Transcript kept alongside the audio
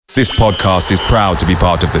This podcast is proud to be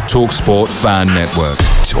part of the TalkSport Fan Network.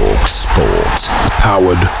 TalkSport.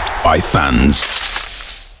 Powered by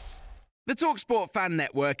fans. The TalkSport Fan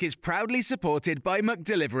Network is proudly supported by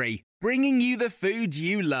McDelivery, bringing you the food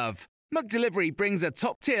you love. McDelivery brings a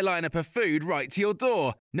top-tier lineup of food right to your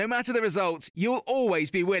door. No matter the result, you'll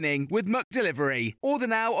always be winning with McDelivery. Order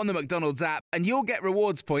now on the McDonald's app and you'll get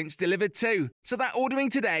rewards points delivered too. So that ordering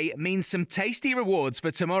today means some tasty rewards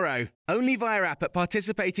for tomorrow. Only via app at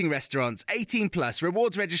participating restaurants. 18 plus.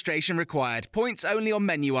 Rewards registration required. Points only on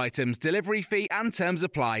menu items. Delivery fee and terms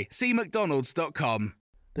apply. See mcdonalds.com.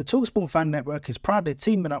 The TalkSport Fan Network is proudly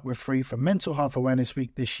teaming up with Free for Mental Health Awareness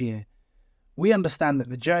Week this year. We understand that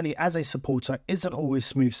the journey as a supporter isn't always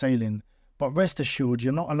smooth sailing, but rest assured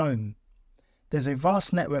you're not alone. There's a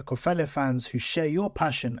vast network of fellow fans who share your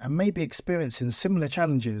passion and may be experiencing similar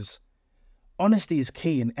challenges. Honesty is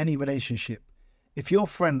key in any relationship. If your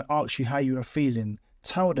friend asks you how you are feeling,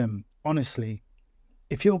 tell them honestly.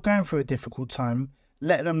 If you're going through a difficult time,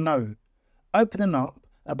 let them know. Opening up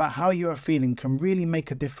about how you are feeling can really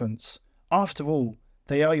make a difference. After all,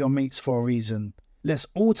 they are your mates for a reason. Let's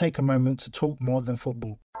all take a moment to talk more than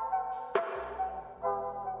football.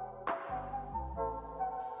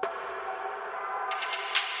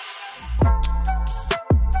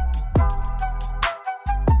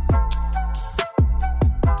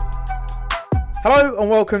 Hello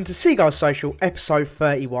and welcome to SEAGULLS Social, episode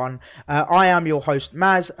 31. I am your host,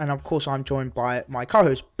 Maz, and of course I'm joined by my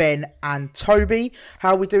co-hosts, Ben and Toby.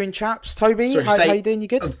 How are we doing, chaps? Toby, how you doing? You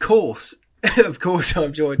good? Of course. Of course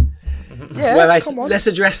I'm joined. Yeah, well, come on. let's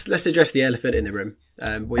address the elephant in the room.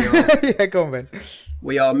 We are yeah, go on, Ben.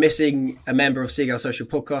 We are missing a member of SEAGULLS Social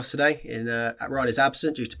podcast today. Ryan is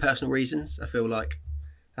absent due to personal reasons. I feel like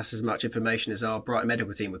that's as much information as our Brighton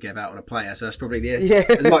medical team would give out on a player. So that's probably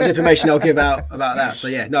as much information I'll give out about that. So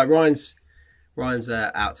yeah, no, Ryan's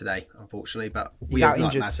out today, unfortunately. But we are,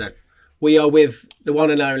 like Matt said, we are with the one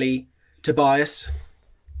and only Tobias.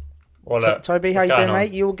 Well, Toby, how you doing,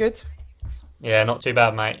 mate? You all good? Yeah, not too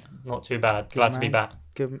bad, mate. Not too bad. Glad to be back.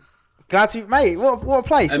 Good. Glad to, mate. What a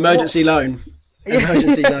place. Emergency loan.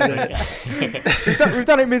 Emergency loan. We've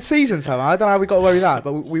done it mid-season somehow. I don't know how we got away with that,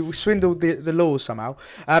 but we swindled the laws somehow.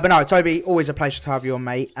 But no, Toby, always a pleasure to have you on,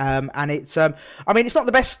 mate. And it's, I mean, it's not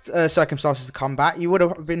the best circumstances to come back. You would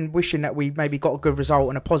have been wishing that we maybe got a good result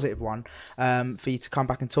and a positive one for you to come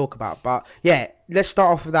back and talk about. But yeah, let's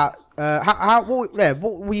start off with that.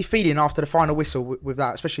 What were you feeling after the final whistle with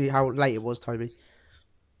that, especially how late it was, Toby?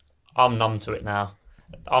 I'm numb to it now.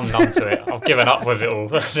 I've given up with it all.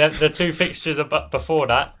 The two fixtures before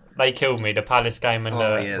that, they killed me. The Palace game and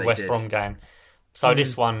the West Brom game. So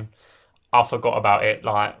this one, I forgot about it.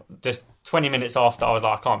 Like just 20 minutes after, I was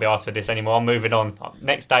like, I can't be asked for this anymore. I'm moving on.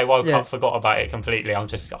 Next day, woke up, forgot about it completely. I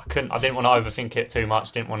didn't want to overthink it too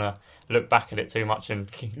much. Didn't want to look back at it too much and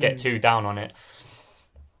get too down on it.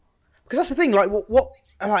 Because that's the thing. Like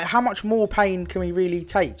like how much more pain can we really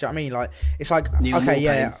take? Do you know what I mean? Like it's like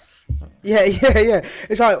Yeah.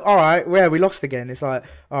 It's like, all right, we lost again. It's like,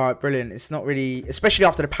 all right, brilliant. It's not really, especially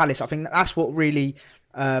after the Palace. I think that's what really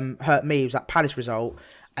hurt me was that Palace result.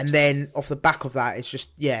 And then off the back of that, it's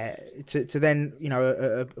just, to then,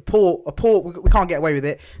 a poor, we can't get away with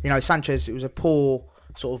it. Sanchez, it was a poor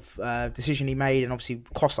sort of decision he made and obviously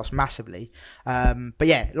cost us massively. But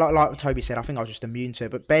yeah, like Toby said, I think I was just immune to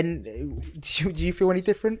it. But Ben, do you feel any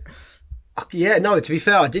different? Yeah, no, to be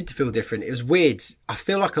fair, I did feel different. It was weird. I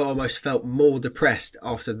feel like I almost felt more depressed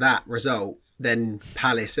after that result than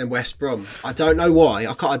Palace and West Brom. I don't know why.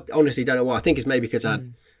 I honestly don't know why. I think it's maybe because I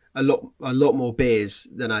had a lot more beers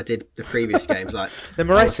than I did the previous games. Like the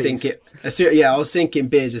Moretti's. I was sinking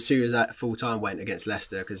beers as soon as that full time went against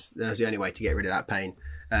Leicester because that was the only way to get rid of that pain.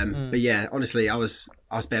 But yeah, honestly, I was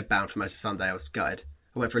bed bound for most of Sunday. I was gutted.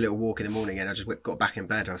 I went for a little walk in the morning and I just got back in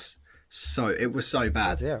bed. It was so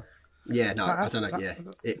bad. Yeah. Yeah, no, I don't know.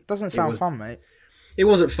 It doesn't sound fun, mate. It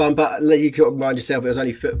wasn't fun, but you can remind yourself it was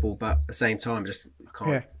only football. But at the same time,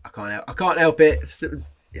 I can't help it.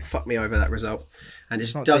 It fucked me over that result, and it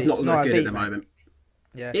just does not look good at the moment.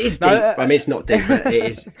 Yeah, it is deep. I mean, it's not deep, but it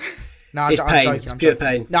is. No, it's pain. It's pure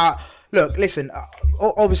pain. Now, look, listen.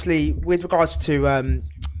 Obviously, with regards to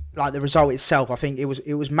like the result itself, I think it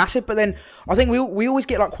was massive. But then I think we always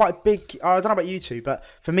get like quite big. I don't know about you two, but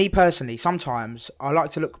for me personally, sometimes I like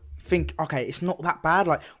to think, okay, it's not that bad.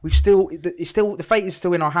 Like the fate is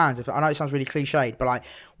still in our hands. I know it sounds really cliched, but like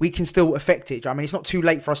we can still affect it. I mean, it's not too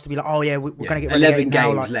late for us to be like, oh yeah, we're going to get 11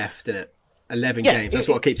 games now, left, isn't it? 11 games. That's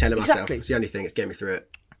what I keep telling myself. It's the only thing that's getting me through it.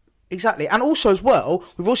 Exactly. And also as well,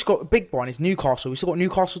 we've also got a big one, is Newcastle. We've still got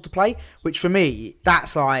Newcastle to play, which for me,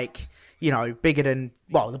 that's like, bigger than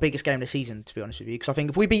the biggest game of the season, to be honest with you. Because I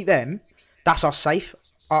think if we beat them, that's us safe.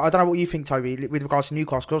 I don't know what you think, Toby, with regards to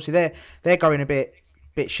Newcastle. Because obviously they're going a bit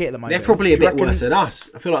shit at the moment. They're probably a bit worse than us.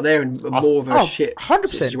 I feel like they're in more of a shit 100%,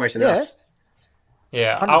 situation than us.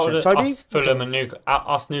 Yeah, out of us, Fulham and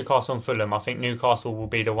Newcastle and Fulham, I think Newcastle will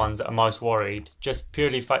be the ones that are most worried, just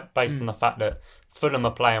purely based on the fact that Fulham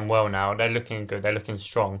are playing well now. They're looking good. They're looking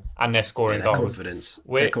strong, and they're scoring goals.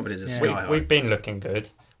 Their confidence is sky high. We've been looking good.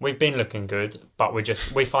 But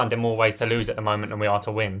we find more ways to lose at the moment than we are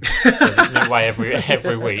to win. So new way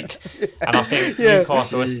every week, and I think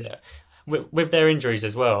Newcastle, with their injuries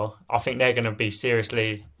as well, I think they're going to be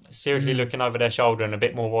seriously looking over their shoulder and a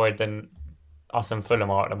bit more worried than us and Fulham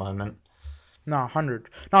are at the moment. No, 100.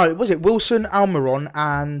 No, was it Wilson, Almiron,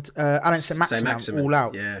 and Alan St-Maximin all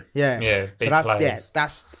out? Yeah. So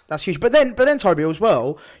that's huge. But then, Toby, as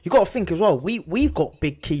well, you got to think as well. We've got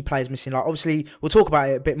big key players missing. Like obviously, we'll talk about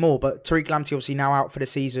it a bit more. But Tariq Lamptey obviously now out for the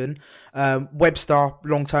season. Webster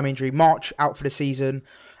long-term injury. March out for the season.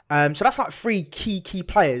 So that's like 3 key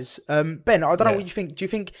players. Ben, I don't know what you think. Do you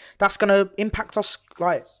think that's going to impact us,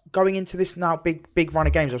 like going into this now big run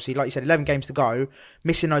of games? Obviously, like you said, 11 games to go,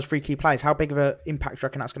 missing those 3 key players. How big of an impact do you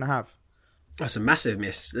reckon that's going to have? That's a massive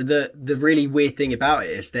miss. The really weird thing about it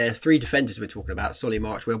is there are 3 defenders we're talking about: Solly,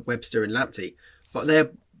 March, Webster, and Lamptey. But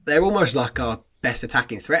they're almost like our best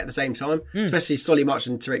attacking threat at the same time. Especially Solly, March,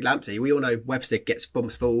 and Tariq Lamptey. We all know Webster gets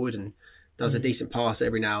bumps forward and does a decent pass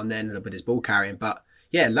every now and then with his ball carrying, but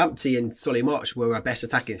yeah, Lamptey and Solly March were our best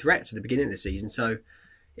attacking threats at the beginning of the season. So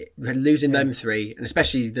losing them 3, and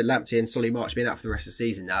especially the Lamptey and Solly March being out for the rest of the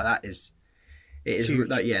season now, those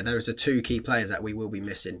are 2 key players that we will be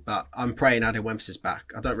missing. But I'm praying Adam Webster's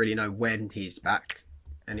back. I don't really know when he's back.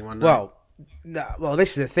 Anyone know? Well,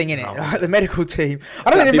 this is the thing, innit? Like the medical team. I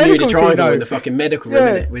don't think the medical team know. In the fucking medical room,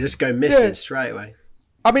 innit? We just go missing straight away.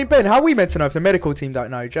 I mean, Ben, how are we meant to know if the medical team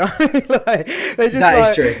don't know? Do you know what I mean? Like, that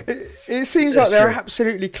is true. It seems like they're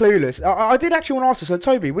absolutely clueless. I did actually want to ask you, so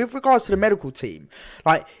Toby, with regards to the medical team,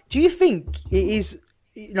 like, do you think it is,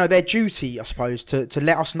 their duty, I suppose, to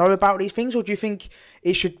let us know about these things, or do you think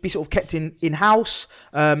it should be sort of kept in-house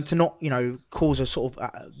to not, cause a sort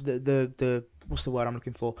of the what's the word I'm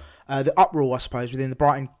looking for? The uproar, I suppose, within the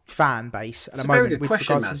Brighton fan base at the moment. Very good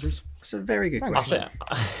question, Maz. That's a very good question.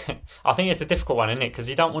 I think it's a difficult one, isn't it? Because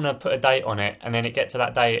you don't want to put a date on it and then it get to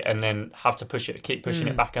that date and then have to keep pushing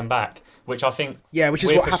it back and back, which I think... Yeah, which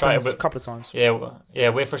is what happened a couple of times. Yeah,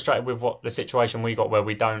 we're frustrated with the situation we got where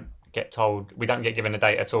we don't get given a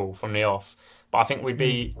date at all from the off. But I think we'd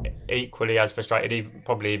be equally as frustrated,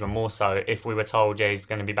 probably even more so, if we were told, he's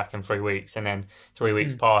going to be back in 3 weeks, and then 3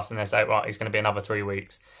 weeks pass and they say, right, he's going to be another 3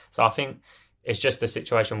 weeks. So I think it's just the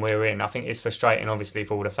situation we're in. I think it's frustrating, obviously,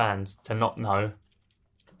 for all the fans to not know.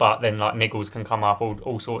 But then, like, niggles can come up,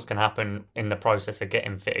 all sorts can happen in the process of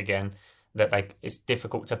getting fit again, it's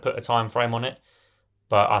difficult to put a time frame on it.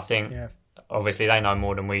 But I think, obviously, they know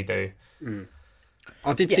more than we do.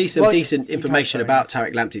 I did see some decent information about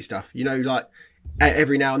Tariq Lamptey stuff. Like,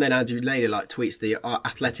 every now and then Andrew Lainer tweets the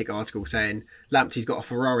Athletic article saying Lamptey's got a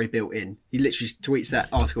Ferrari built in. He literally tweets that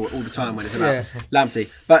article all the time when it's about Lamptey.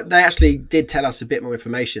 But they actually did tell us a bit more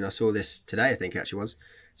information. I saw this today, I think it actually was.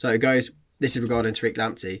 So it goes, this is regarding Tariq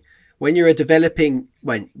Lamptey. When you are developing,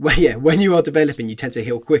 you tend to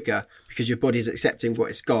heal quicker because your body's accepting what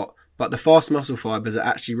it's got. But the fast muscle fibers are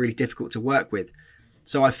actually really difficult to work with.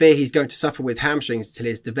 So I fear he's going to suffer with hamstrings until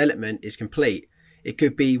his development is complete. It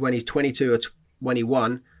could be when he's 22 or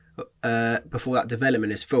 21 before that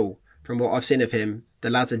development is full. From what I've seen of him, the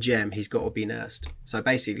lad's a gem. He's got to be nursed. So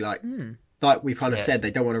basically, like we've kind of said, they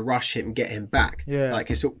don't want to rush him and get him back. Yeah. Like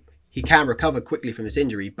he can recover quickly from this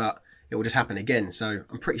injury, but it will just happen again. So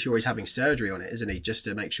I'm pretty sure he's having surgery on it, isn't he? Just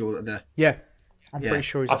to make sure that I'm pretty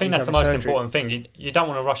sure I think that's the most important thing. You don't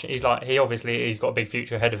want to rush it. He's got a big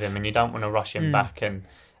future ahead of him, and you don't want to rush him back and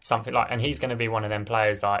something like. And he's going to be one of them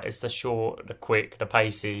players like it's the short, the quick, the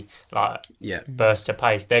pacey, burst to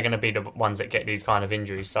pace. They're going to be the ones that get these kind of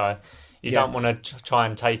injuries. So you don't want to try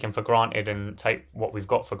and take him for granted and take what we've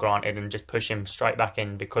got for granted and just push him straight back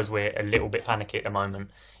in because we're a little bit panicky at the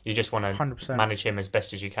moment. You just want to 100%. Manage him as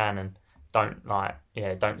best as you can and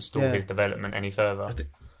don't stall his development any further.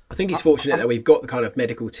 I think he's fortunate that we've got the kind of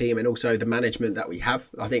medical team and also the management that we have.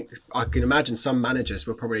 I think I can imagine some managers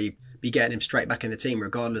will probably be getting him straight back in the team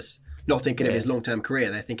regardless, not thinking of his long-term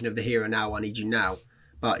career. They're thinking of the here and now, I need you now.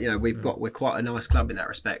 But, we're quite a nice club in that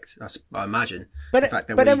respect, I imagine. But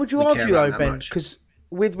then would you argue though, Ben, because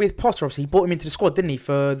with Potter, obviously, he brought him into the squad, didn't he,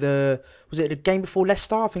 for was it the game before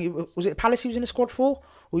Leicester? I think was it Palace he was in the squad for? Or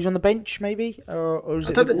he was on the bench, maybe? Or was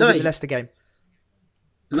it the Leicester game?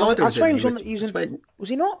 Neither I swear he was on. Was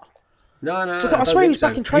he not? No. So I swear he was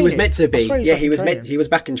back in training. He was meant to be. Yeah, he was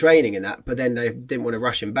back in training and that, but then they didn't want to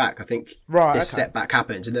rush him back. I think this setback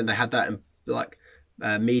happened, and then they had that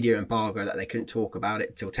media embargo that they couldn't talk about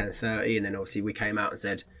it till 10:30, and then obviously we came out and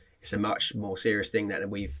said it's a much more serious thing than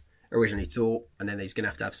we've originally thought, and then he's going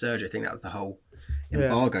to have surgery. I think that was the whole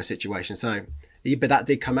embargo situation. So, but that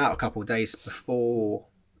did come out a couple of days before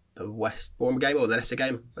the West Brom game or the Leicester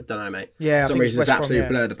game. I don't know, mate. Yeah, for some reason it's absolutely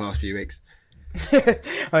blurred the past few weeks.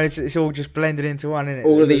 It's all just blended into one, isn't it?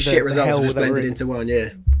 All of these shit results are just blended into one,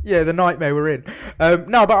 Yeah, the nightmare we're in.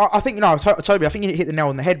 No, but I think, Toby, I think you hit the nail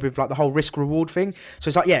on the head with like the whole risk reward thing. So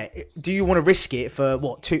it's like, do you want to risk it for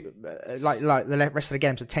what, like the rest of the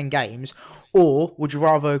games, are 10 games, or would you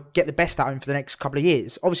rather get the best out of him for the next couple of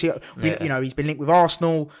years? Obviously, he's been linked with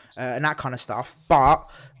Arsenal and that kind of stuff, but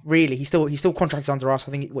really, he's still contracted under us.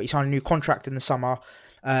 I think he signed a new contract in the summer.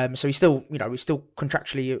 So he's still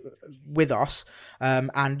contractually with us.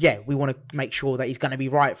 And we want to make sure that he's going to be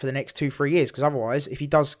right for the next 2-3 years. Because otherwise, if he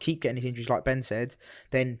does keep getting his injuries, like Ben said,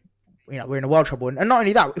 then we're in a world of trouble. And not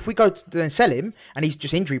only that, if we go to then sell him and he's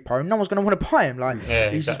just injury prone, no one's going to want to buy him. Like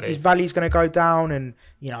his value's going to go down, and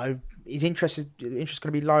his interest is going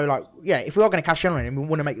to be low. Like if we are going to cash in on him, we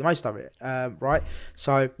want to make the most of it, right?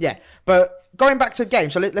 So but going back to the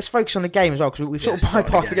game, so let's focus on the game as well, because we've sort of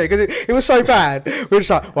bypassed the game because it was so bad. We're just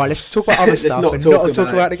like, right, let's talk about other stuff and not talk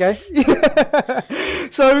about the game.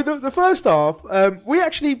 So the first half,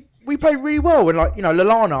 we played really well, and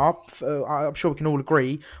Lallana, I'm sure we can all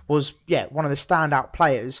agree, was one of the standout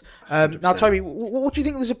players. Now, Toby, what do you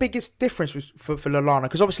think was the biggest difference for Lallana?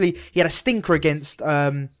 Because obviously he had a stinker against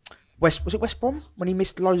West Brom when he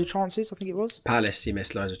missed loads of chances? I think it was Palace. He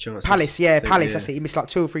missed loads of chances. Palace. That's it. He missed like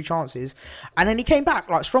 2 or 3 chances, and then he came back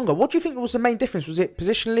like stronger. What do you think was the main difference? Was it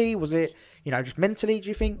positionally? Was it just mentally? Do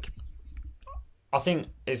you think? I think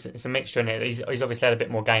it's a mixture in it. He's obviously had a bit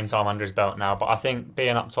more game time under his belt now, but I think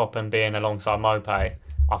being up top and being alongside Mopé,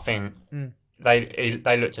 I think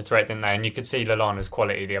they looked a threat, didn't they? And you could see Lallana's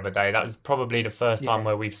quality the other day. That was probably the first time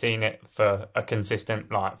where we've seen it for a consistent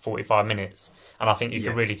 45 minutes, and I think you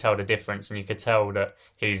could really tell the difference, and you could tell that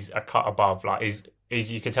he's a cut above. Like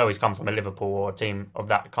you could tell he's come from a Liverpool or a team of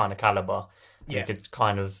that kind of calibre. You could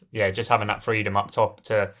kind of just having that freedom up top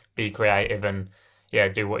to be creative and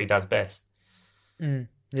do what he does best.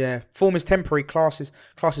 Form is temporary, class is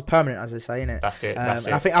permanent, as they say, innit? That's it.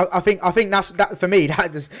 And I think that's that for me.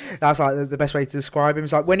 That's like the best way to describe him.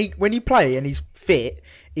 It's like when he play and he's fit,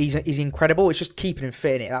 he's incredible. It's just keeping him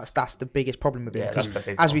fit, innit? That's the biggest problem with him. Because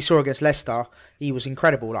as we saw against Leicester, he was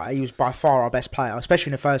incredible. Like he was by far our best player,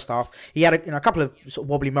 especially in the first half. He had a couple of sort of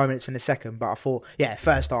wobbly moments in the second, but I thought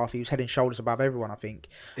first half he was head and shoulders above everyone. I think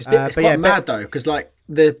it's quite mad though, because like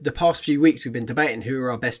the past few weeks we've been debating who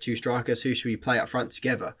are our best 2 strikers, who should we play up front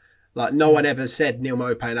together. Like no one ever said Neil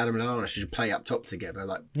Mopé and Adam Lallana should play up top together.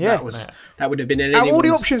 Like that would have been out of all the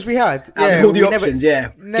options we had.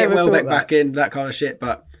 Get Welbeck back in, that kind of shit.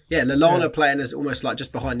 But Lallana playing as almost like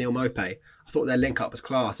just behind Neil Mopé. I thought their link up was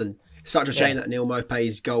class, and it's such a shame that Neil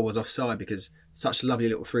Mopé's goal was offside, because such a lovely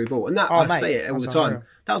little through ball. And that I say it all the time. Unreal.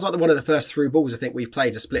 That was like one of the first through balls I think we've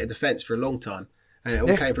played to split a defence for a long time, and it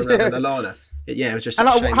all came from Lallana. It was just such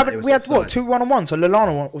a shame that it was we had offside. 2 1-on-1. So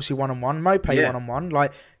Lallana obviously 1-on-1, Mopé 1-on-1.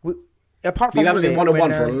 Like apart from we haven't been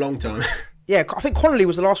 1-on-1 for a long time. I think Connolly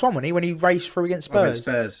was the last one when he raced through against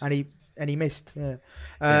Spurs. And he missed. But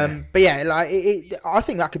I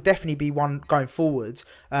think that could definitely be one going forward.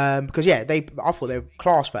 Because I thought they were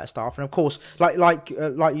class first half, and of course, like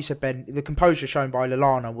you said, Ben, the composure shown by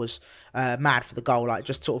Lallana was mad for the goal. Like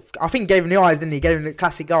just sort of, I think gave him the eyes, didn't he? Gave him the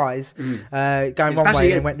classic eyes, going one way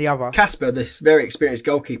and then went the other. Casper, this very experienced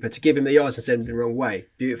goalkeeper, to give him the eyes and send him the wrong way.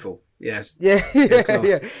 Beautiful. Yes. Yeah.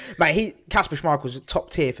 Mate, Kasper Schmeichel's top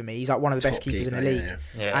tier for me. He's like one of the best keepers in the league.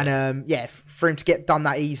 And for him to get done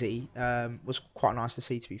that easy was quite nice to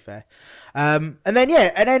see, to be fair. And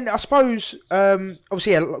then I suppose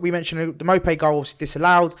obviously we mentioned the Mopé goal was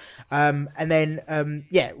disallowed. And then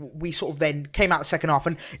we sort of then came out the second half,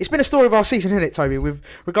 and it's been a story of our season, isn't it, Toby? With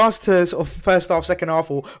regards to sort of first half, second half,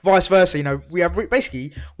 or vice versa. We have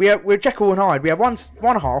we're Jekyll and Hyde. We have one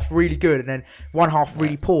half really good, and then one half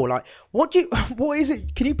really poor. Like what is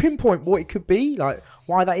it? Can you pinpoint what it could be? Like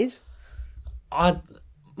why that is?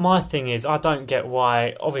 My thing is, I don't get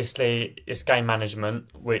why. Obviously, it's game management,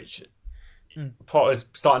 which Potter's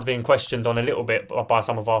starting to be questioned on a little bit by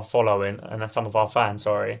some of our following and some of our fans.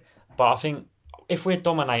 Sorry, but I think if we're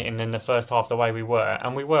dominating in the first half the way we were,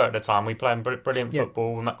 and we were at the time, we playing brilliant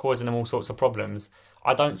football, we're causing them all sorts of problems.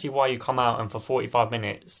 I don't see why you come out and for 45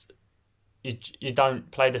 minutes you don't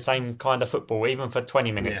play the same kind of football, even for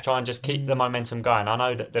 20 minutes. Try and just keep the momentum going. I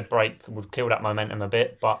know that the break would kill that momentum a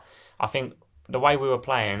bit, but I think the way we were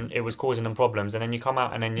playing, it was causing them problems. And then you come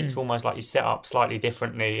out and then it's almost like you set up slightly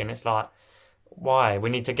differently, and it's like, why? We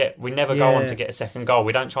never go on to get a second goal.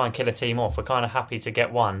 We don't try and kill a team off. We're kind of happy to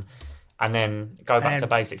get one and then go back to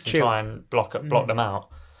basics and try and block them out.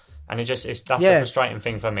 And that's the frustrating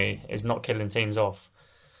thing for me, is not killing teams off.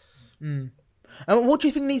 And what do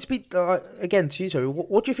you think needs to be, again, to you, Toby,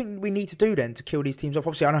 what do you think we need to do then to kill these teams off?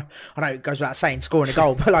 Obviously, I know it goes without saying, scoring a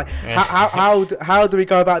goal, but like, how do we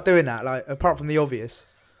go about doing that? Like, apart from the obvious?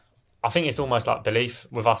 I think it's almost like belief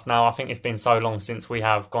with us now. I think it's been so long since we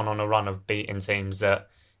have gone on a run of beating teams that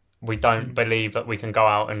we don't believe that we can go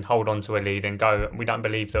out and hold on to a lead and go. We don't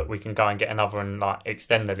believe that we can go and get another and like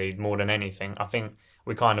extend the lead more than anything. I think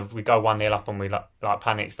we go 1-0 up and we like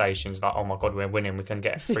panic stations, like, oh my God, we're winning, we can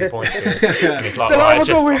get 3 points here. And it's like, right,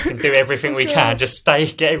 just fucking do everything we can, just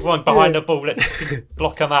get everyone behind the ball, let's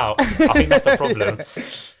block them out. I think that's the problem.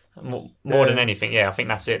 More than anything, I think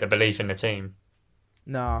that's it, the belief in the team.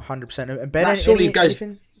 No, 100%. And Ben, that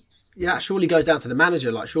surely goes down to the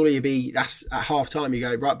manager. Like, surely that's at half time, you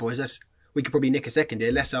go, right boys, we could probably nick a second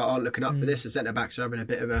here. Leicester aren't looking up for this. The centre backs are having a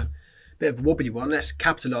bit of a wobbly one. Let's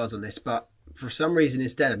capitalise on this. But for some reason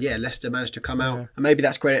instead, Leicester managed to come out, and maybe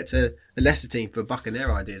that's credit to the Leicester team for bucking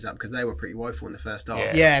their ideas up, because they were pretty woeful in the first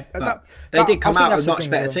half. But they did come out a much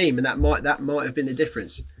better team, and that might have been the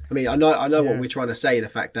difference. I mean, I know what we're trying to say, the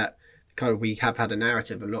fact that kind of we have had a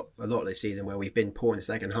narrative a lot this season where we've been poor in the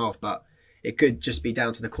second half, but it could just be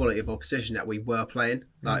down to the quality of opposition that we were playing.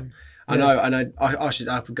 Like, I know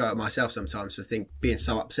I forgo it myself sometimes for being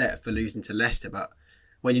so upset for losing to Leicester, but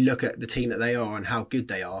when you look at the team that they are and how good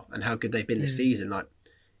they are and how good they've been this season, like,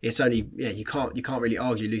 it's only you can't really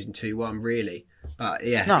argue losing 2-1 really. But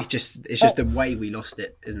it's just the way we lost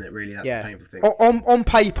it, isn't it? Really, that's the painful thing. On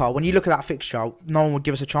paper, when you look at that fixture, no one would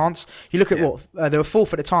give us a chance. You look at they were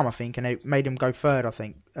fourth at the time, I think, and it made them go third, I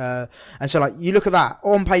think. And so, like, you look at that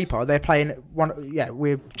on paper, they're playing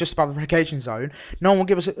we're just above the relegation zone. No one will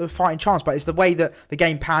give us a fighting chance, but it's the way that the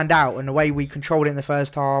game panned out and the way we controlled it in the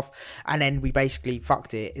first half, and then we basically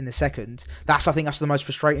fucked it in the second. I think that's the most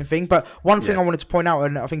frustrating thing. But one thing I wanted to point out,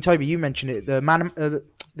 and I think Toby, you mentioned it,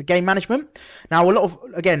 the game management. Now, a lot of,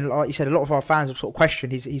 again, like you said, a lot of our fans have sort of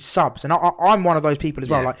questioned his subs, and I'm one of those people as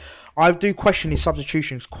well. Like, I do question his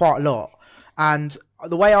substitutions quite a lot, and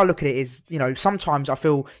the way I look at it is, sometimes I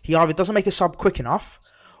feel he either doesn't make a sub quick enough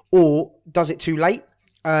or does it too late.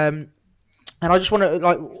 And I just want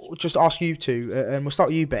to just ask you two, and we'll start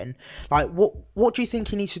with you, Ben. Like, what do you think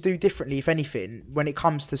he needs to do differently, if anything, when it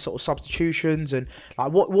comes to sort of substitutions, and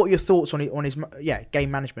like what are your thoughts on his game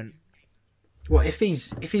management? Well, if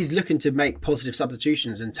he's looking to make positive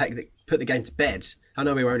substitutions and put the game to bed, I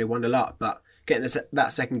know we were only 1-0 up, but getting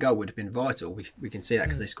that second goal would have been vital. We can see that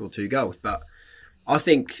because they scored 2 goals. But I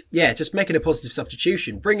think, just making a positive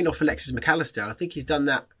substitution, bringing off Alexis McAllister. I think he's done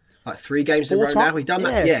that like 3 games in a row now. He's done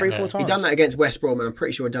that, 3-4 times. He's done that against West Brom, and I'm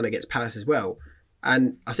pretty sure he's done it against Palace as well.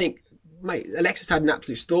 And I think, mate, Alexis had an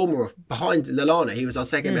absolute stormer behind Lallana. He was our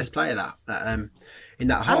second best player in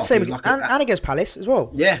that half. And against Palace as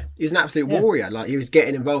well. Yeah, he was an absolute warrior. Like, he was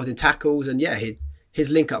getting involved in tackles, and his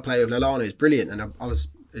link-up play with Lallana is brilliant, and it was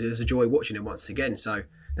a joy watching him once again. So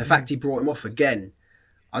the fact he brought him off again,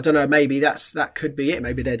 I don't know, maybe that could be it.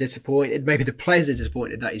 Maybe they're disappointed. Maybe the players are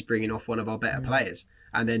disappointed that he's bringing off one of our better players,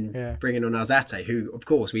 and then bringing on Alzate, who, of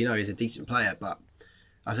course, we know is a decent player. But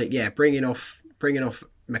I think, bringing off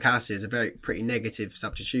McAllister is a pretty negative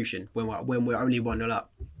substitution when we're only 1-0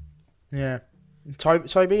 up. Yeah.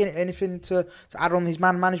 Toby, anything to add on his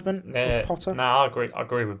man management? Potter? No, I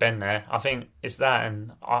agree with Ben there. I think it's that,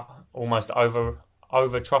 and almost over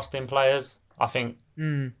trusting players. I think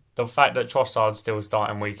the fact that Trossard's still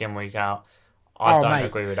starting week in, week out, I don't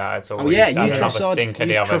agree with that at all. Oh yeah, you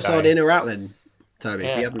Trossard in or out then, Toby?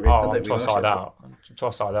 Yeah. We haven't Trossard out.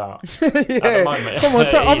 Trossard out. At the moment, come on,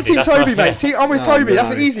 I'm Team Toby, mate. I'm with Toby. That's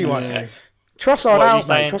an easy one. Yeah. Trossard out,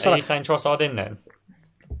 mate. Are you saying Trossard in then?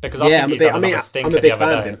 Because I'm a big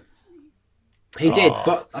fan of him. He did,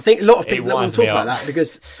 but I think a lot of people don't want to talk about that,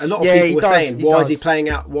 because a lot of people were saying, why is he playing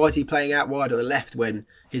out wide on the left when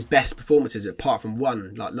his best performances, apart from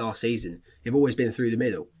one like last season, have always been through the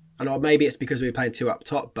middle? And maybe it's because we were playing 2 up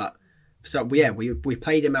top, but we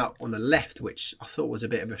played him out on the left, which I thought was a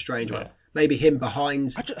bit of a strange one. Maybe him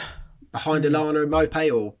behind Alana and Mope,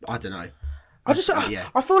 or I don't know. I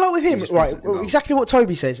feel like with him, right, exactly what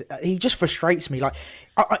Toby says. He just frustrates me. Like,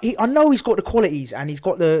 I know he's got the qualities and he's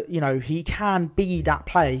got the, he can be that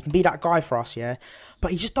player. He can be that guy for us, yeah.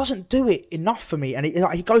 But he just doesn't do it enough for me, and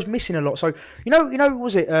he goes missing a lot. So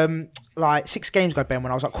was it like 6 games ago, Ben,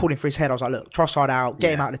 when I was like calling for his head? I was like, look, Trossard out,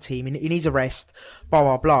 get him out of the team. He needs a rest. Blah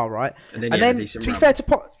blah blah. Right. And then to be fair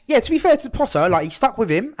to Potter, like he stuck with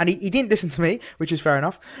him, and he didn't listen to me, which is fair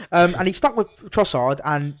enough. And he stuck with Trossard,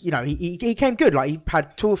 and he came good. Like he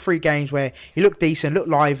had 2 or 3 games where he looked decent, looked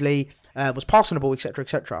lively, was passing the ball, etc.,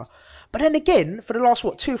 etc. But then again, for the last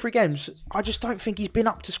 2 or 3 games, I just don't think he's been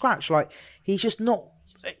up to scratch. Like he's just not.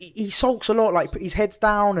 He sulks a lot. Like put his head's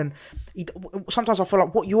down, and sometimes I feel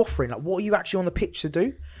like, what are you offering? Like what are you actually on the pitch to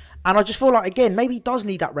do? And I just feel like, again, maybe he does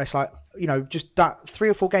need that rest. Like just that 3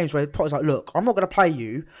 or 4 games where Potter's like, look, I'm not going to play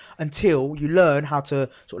you until you learn how to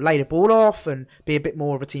sort of lay the ball off and be a bit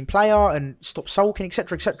more of a team player and stop sulking,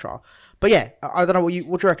 etc., etc. But yeah, I don't know what do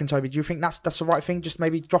you reckon, Toby? Do you think that's the right thing? Just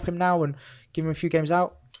maybe drop him now and give him a few games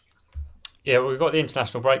out. Yeah, we've got the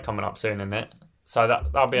international break coming up soon, isn't it? So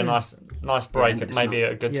that'll be a nice break, and maybe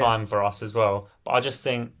a good time for us as well. But I just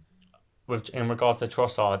think, in regards to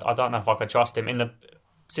Trossard, I don't know if I could trust him in the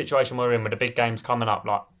situation we're in with the big games coming up,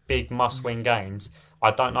 like big must-win games.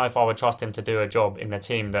 I don't know if I would trust him to do a job in the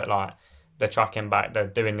team that, like, they're tracking back, they're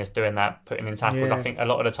doing this, doing that, putting in tackles. I think a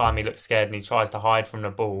lot of the time he looks scared and he tries to hide from the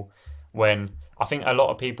ball, when I think a lot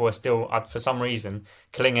of people are still, for some reason,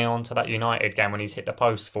 clinging on to that United game when he's hit the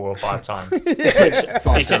post 4 or 5 times. He's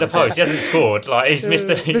hit the post. He hasn't scored. Like he's missed.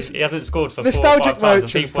 He hasn't scored for 4 or 5 times.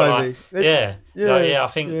 And people are like, I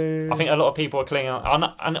think a lot of people are clinging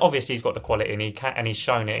on, and obviously he's got the quality, and he's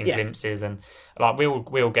shown it in glimpses, and like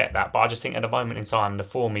we'll get that. But I just think at the moment in time, the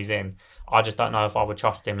form he's in, I just don't know if I would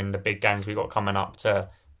trust him in the big games we got coming up to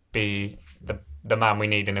be the man we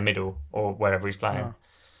need in the middle or wherever he's playing. Oh.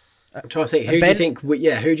 I'm trying to think.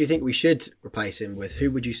 Who do you think we should replace him with? Who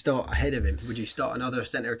would you start ahead of him? Would you start another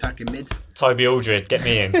centre attacking mid? Toby Aldred, get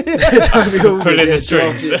me in. Pulling the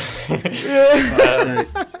strings.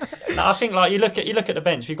 No, I think like you look at the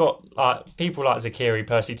bench. We've got like people like Zakiri,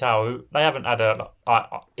 Percy Tau, who they haven't had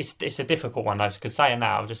it's a difficult one though, because saying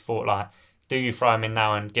that, I've just thought like, do you throw him in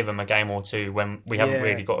now and give him a game or 2 when we haven't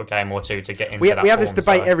really got a game or 2 to get into that? We have this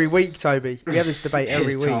debate every week, Toby. We have this debate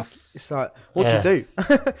every week. Tough. It's like, what do you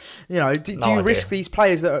do? Do you risk these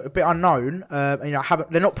players that are a bit unknown?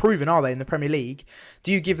 They're not proven, are they, in the Premier League?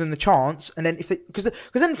 Do you give them the chance? And then because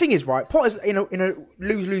then the thing is, right, Potter's in a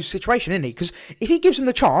lose-lose situation, isn't he? Because if he gives them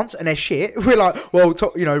the chance and they're shit, we're like, well,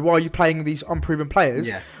 why are you playing these unproven players?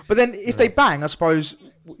 Yeah. But then if they bang, I suppose,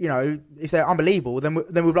 if they're unbelievable, then we'll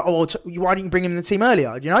be like, oh, why didn't you bring him in the team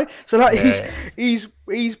earlier? So like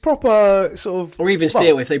he's proper sort of, or even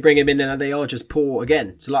still, if they bring him in and they are just poor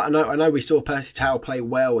again. So like I know we saw Percy Tau play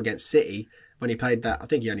well against City when he played that. I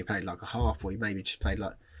think he only played like a half, or he maybe just played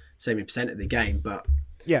like 70% of the game. But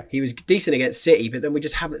yeah, he was decent against City. But then we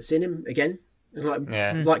just haven't seen him again.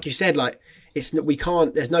 And like you said, like we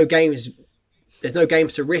can't. There's no games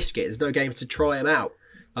to risk it. There's no games to try him out.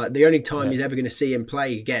 The only time he's ever going to see him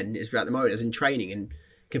play again is at the moment, as in training. And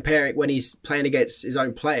comparing when he's playing against his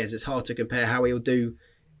own players, it's hard to compare how he'll do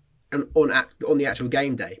on the actual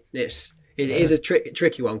game day. It is a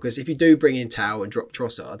tricky one, because if you do bring in Tau and drop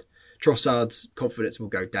Trossard's confidence will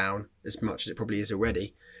go down as much as it probably is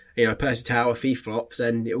already. Percy Tau, if he flops,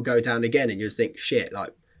 then it will go down again, and you'll think, shit,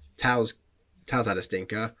 like Tau's had a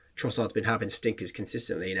stinker. Trossard's been having stinkers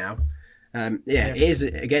consistently now. It is,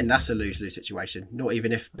 again, that's a lose-lose situation. Not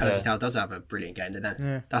even if Percy Tau does have a brilliant game,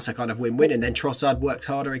 then that's a kind of win-win, and then Trossard worked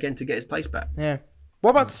harder again to get his place back. Yeah.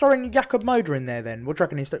 What about throwing Jakob Moder in there then? What do you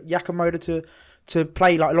reckon? Is that Jakob Moder to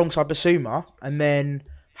play like alongside Basuma, and then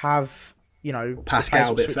have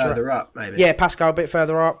Pascal a bit further up, maybe? Yeah, Pascal a bit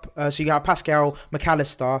further up. So you have Pascal,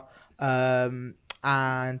 McAllister, and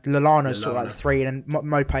Lallana sort of like 3, and then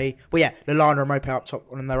Mopé. Well, yeah, Lallana and Mopé up top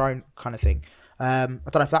on their own kind of thing. I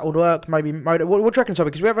don't know if that would work. Maybe Moder. What do you reckon, Toby?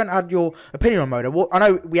 Because we haven't had your opinion on Moder. I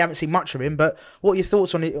know we haven't seen much of him, but what are your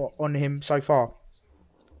thoughts on him so far?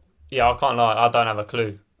 Yeah, I can't lie. I don't have a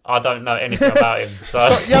clue. I don't know anything about him. So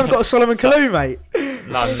you haven't got a Solomon Kalou, mate.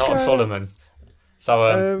 No, not a Solomon. So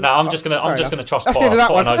I'm just gonna trust That's Potter. The end of that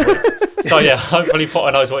Potter one. So yeah, hopefully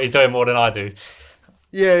Potter knows what he's doing more than I do.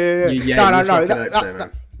 Yeah.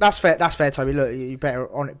 No. That's fair. That's fair, Toby. Look, you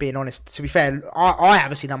better on it being honest. To be fair, I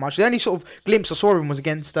haven't seen that much. The only sort of glimpse I saw of him was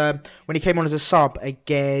against when he came on as a sub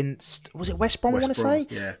against, was it West Brom? I want to say.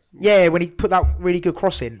 Yeah. When he put that really good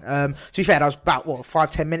cross in. To be fair, that was about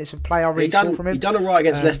 5-10 minutes of play I really saw from him. He done all right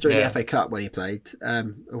against Leicester in the FA Cup when he played.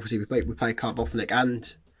 Obviously we played Carl Bofnick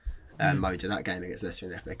and Moder that game against Leicester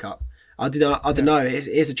in the FA Cup. I don't know. It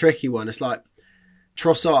is a tricky one. It's like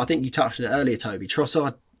Trossard, I think you touched on it earlier, Toby.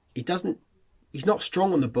 Trossard, he's not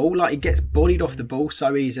strong on the ball. Like, he gets bodied off the ball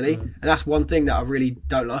so easily. And that's one thing that I really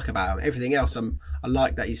don't like about him. Everything else, I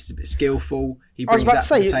like that he's skillful. He brings that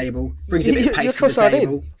to the table. Brings a bit of pace to the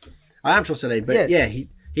table. I am Trossard in, but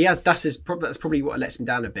he has. That's probably what lets him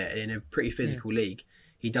down a bit. In a pretty physical league,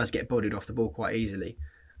 he does get bodied off the ball quite easily.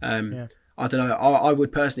 I don't know. I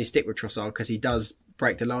would personally stick with Trossard because he does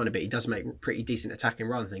break the line a bit. He does make pretty decent attacking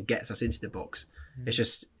runs and gets us into the box. It's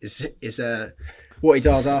just what he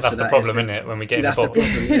does after that. That's the problem, isn't it? When we get in the box,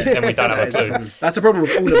 then we don't have a clue. That's the problem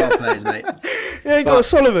with all of our players, mate. Yeah, you got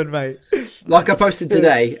Solomon, mate. Like I posted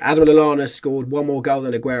today, Adam Lallana scored one more goal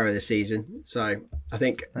than Aguero this season. So I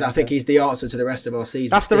think he's the answer to the rest of our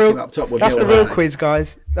season. That's the real quiz,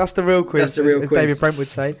 guys. That's the real quiz, as David Brent would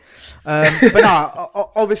say. But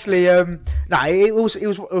no, obviously, it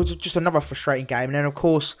was just another frustrating game. And then of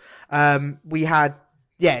course, we had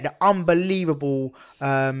the unbelievable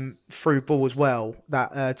through ball as well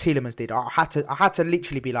that Tielemans did. I had to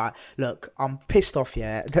literally be like, look, I'm pissed off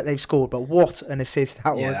that they've scored, but what an assist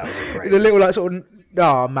that was! That was a great assist. Little like sort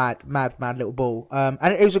of mad little ball.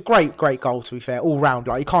 And it was a great goal, to be fair, all round.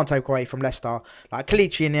 Like, you can't take away from Leicester. Like,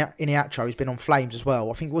 Kelechi Iheanacho has been on flames as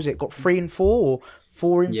well. I think got 3 and 4 or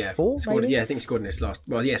 4 and 4. Scored, I think he scored in his last.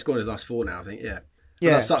 Well, scored in his last 4 now. I think. Yeah.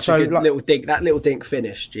 That's such a good little dink. That little dink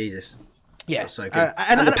finish, Jesus. Yeah, so good.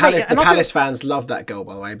 And the Palace fans love that goal,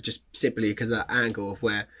 by the way, just simply because of that angle of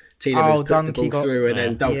where Tielemans puts the ball through and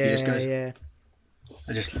then Donkey just goes. Yeah.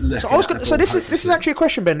 So this is actually a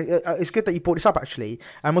question, Ben. It's good that you brought this up, actually.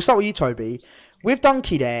 And we'll start with you, Toby. With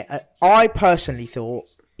Donkey there, I personally thought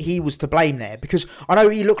he was to blame there because I know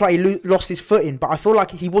he looked like he lost his footing, but I feel like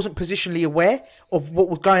he wasn't positionally aware of what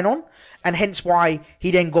was going on, and hence why he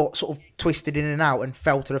then got sort of twisted in and out and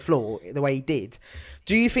fell to the floor the way he did.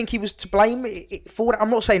 Do you think he was to blame for that? I'm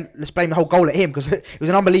not saying let's blame the whole goal at him because it was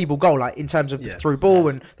an unbelievable goal, like in terms of the through ball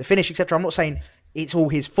and the finish, etc. I'm not saying it's all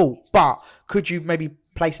his fault, but could you maybe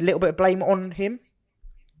place a little bit of blame on him?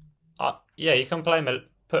 You can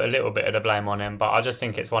put a little bit of the blame on him, but I just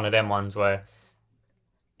think it's one of them ones where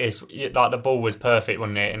it's like the ball was perfect,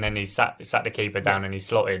 wasn't it? And then he sat the keeper down and he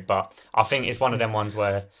slotted. But I think it's one of them ones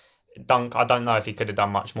where I don't know if he could have done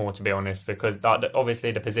much more, to be honest, because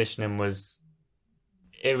obviously the positioning was.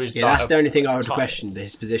 That's the only thing I would question,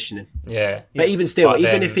 his positioning. Yeah. But even still,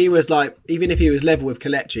 if he was level with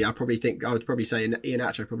Kelechi, I would probably say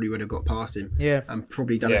Iheanacho probably would have got past him. Yeah. And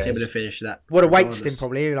probably done a similar finish to that. Would have weighted him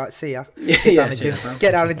probably, like, see ya.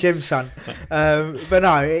 Get down the gym, son. But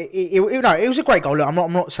no, it was a great goal. Look, I'm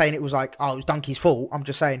not saying it was like, it was Donkey's fault. I'm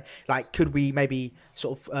just saying, like, could we maybe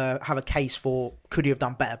sort of have a case for could he have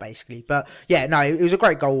done better, basically? But yeah, no, it was a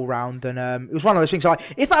great goal all round, and it was one of those things. Like,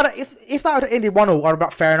 if that had ended 1-1, I'd be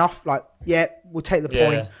like, fair enough. Like, we'll take the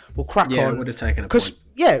point, we'll crack on. I would have taken a point.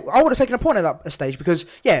 I would have taken a point at that stage because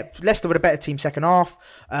Leicester were a better team second half.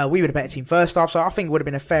 We were a better team first half, so I think it would have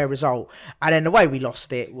been a fair result. And then the way we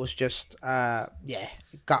lost it was just gut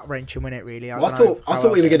wrenching, wasn't it? Really. I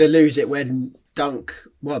thought we were going to lose it when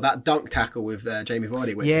that dunk tackle with Jamie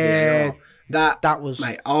Vardy went to the AR. That was,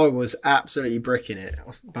 mate, I was absolutely bricking it.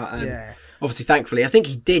 But obviously, thankfully, I think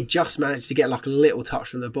he did just manage to get like a little touch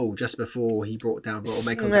from the ball just before he brought down or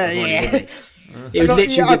made contact with Vardy, didn't he? It was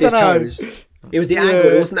literally with his toes. It was the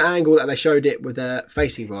angle. It wasn't the angle that they showed it with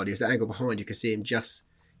facing Vardy. It was the angle behind. You could see him just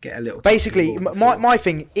get a little touch. Basically, my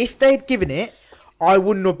thing, if they'd given it, I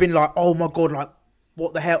wouldn't have been like, oh my God, like,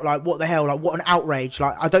 what the hell, like, what an outrage.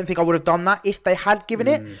 Like, I don't think I would have done that if they had given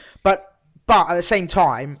it. But at the same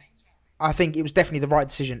time, I think it was definitely the right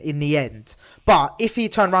decision in the end. But if he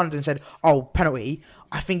turned around and said, penalty,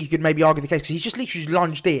 I think you could maybe argue the case because he's just literally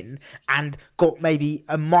lunged in and got maybe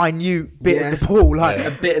a minute bit of the ball. Like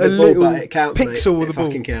a bit of the ball, but it counts, pixel mate. Of the ball.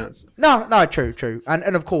 Fucking counts. No, true.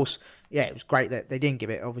 And of course, it was great that they didn't give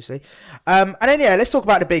it, obviously. And then, let's talk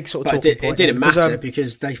about the big sort of talking point. It didn't matter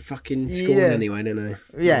because they fucking scored anyway, didn't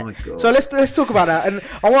they? Yeah. Oh my God. So let's talk about that. And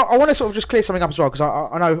I want to sort of just clear something up as well because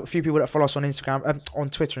I know a few people that follow us on Instagram, on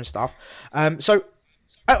Twitter and stuff. So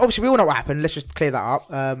obviously we all know what happened. Let's just clear that up.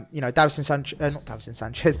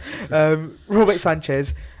 Robert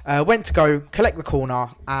Sanchez went to go collect the corner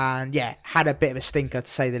and had a bit of a stinker, to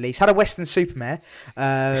say the least. Had a Western Supermare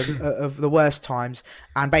of the worst times,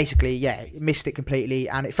 and basically missed it completely,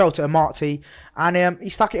 and it fell to Amartey, and he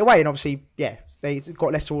stuck it away, and obviously they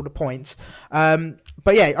got Leicester all the points.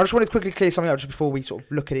 But I just wanted to quickly clear something up just before we sort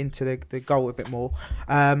of look into the goal a bit more.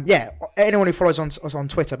 Anyone who follows us on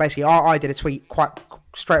Twitter, basically I did a tweet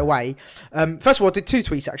straight away. First of all, I did 2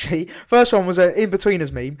 tweets actually. First one was an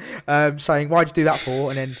in-betweeners meme saying, "Why'd you do that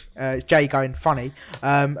for?" And then Jay going funny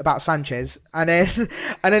about Sanchez. And then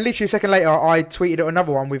literally a second later, I tweeted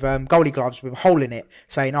another one with goalie gloves with a hole in it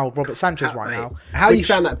saying, "Oh, Robert Sanchez now." How you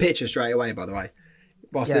found that picture straight away, by the way?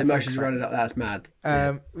 Whilst the emotions are running up, that's mad.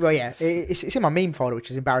 Well, yeah, it's in my meme folder,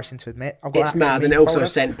 which is embarrassing to admit. It's mad, and it also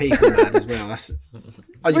sent people mad as well.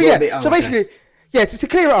 So basically, to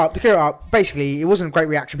clear it up, basically, it wasn't a great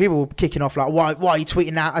reaction. People were kicking off like, why are you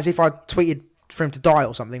tweeting that? As if I tweeted for him to die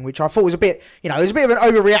or something, which I thought was a bit, it was a bit of an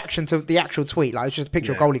overreaction to the actual tweet. Like, it's just a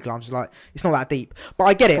picture of goalie gloves. Like, it's not that deep. But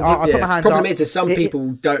I get it. I put my hands up. Problem is that some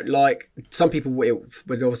people don't like, some people would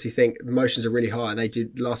obviously think emotions are really high, and the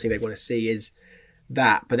last thing they want to see is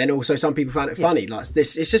that. But then also some people found it funny. Like,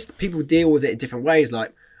 this, it's just people deal with it in different ways.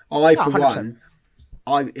 Like, I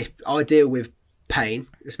deal with pain,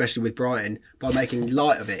 especially with Brighton, by making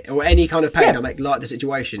light of it, or any kind of pain. I make light of the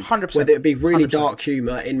situation. 100%. Whether it be really 100%. dark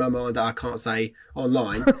humour in my mind that I can't say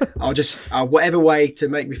online, I'll whatever way to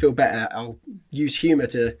make me feel better, I'll use humour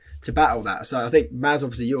to battle that. So I think, Maz,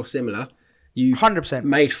 obviously you're similar. You 100%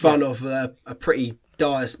 made fun of a pretty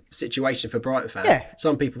dire situation for Brighton fans. Yeah.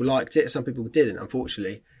 Some people liked it, some people didn't,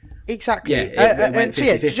 unfortunately. Exactly. And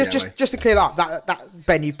so just to clear that up, that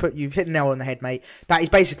Ben, you've hit the nail on the head, mate. That is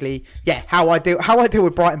basically how I deal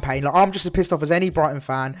with Brighton pain. Like, I'm just as pissed off as any Brighton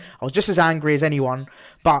fan. I was just as angry as anyone.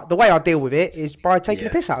 But the way I deal with it is by taking the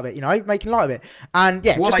piss out of it, making light of it. And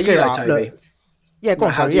what just to clear it up, look. Yeah, go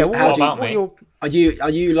on, Toby. What about me? Are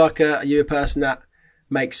you a person that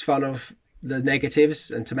makes fun of the negatives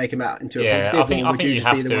and to make them out into a positive? I think you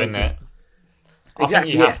have to, innit? I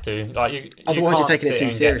think you have to. Like, otherwise you're taking it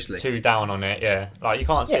too seriously. Too down on it, yeah. Like, you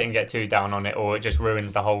can't sit and get too down on it, or it just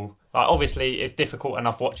ruins the whole. Like, obviously, it's difficult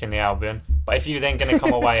enough watching the Albion, but if you're then going to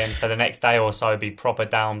come away and for the next day or so be proper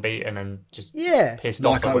downbeaten and just pissed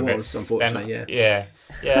off with it, unfortunately, then, yeah.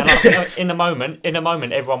 And I think in the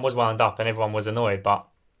moment, everyone was wound up and everyone was annoyed, but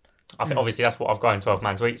I think obviously that's what I've grown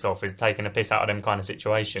 12-man-tweets off, is taking a piss out of them kind of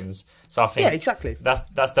situations. So I think exactly.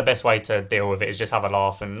 That's the best way to deal with it, is just have a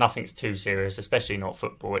laugh, and nothing's too serious, especially not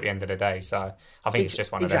football at the end of the day. So I think it's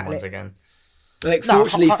just one of them ones again. Like,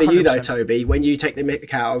 fortunately for you though, Toby, when you take the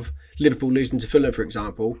mick out of Liverpool losing to Fulham, for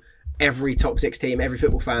example, every top 6 team, every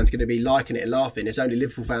football fan's going to be liking it and laughing. It's only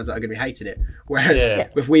Liverpool fans that are going to be hating it. Whereas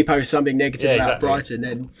if we post something negative about Brighton,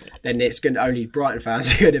 then it's going to, only Brighton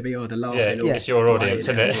fans are going to be the laughing. It's your audience,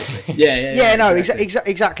 isn't it?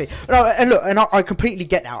 Exactly. No, and look, and I completely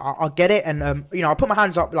get that. I get it, and I put my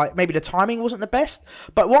hands up. Like, maybe the timing wasn't the best,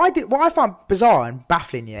 but what I found bizarre and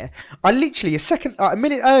baffling, I literally a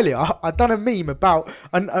minute earlier I'd done a meme about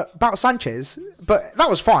Sanchez, but that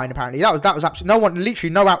was fine. Apparently, that was absolutely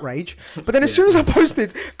literally no outrage. But then as soon as I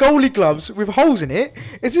posted goalie gloves with holes in it,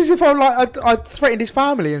 it's as if I threatened his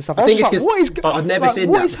family and stuff. I think it's like, what is? But I've never seen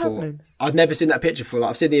that before. Happening? I've never seen that picture before.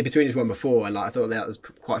 Like, I've seen the in-betweeners one before, and I thought that was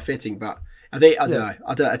quite fitting. But I don't know.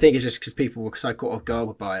 I think it's just because people were so caught off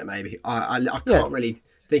guard by it. Maybe I can't really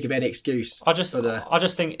think of any excuse. I just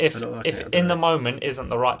think if in the moment isn't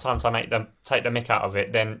the right time to take the mick out of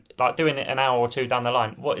it, then like doing it an hour or two down the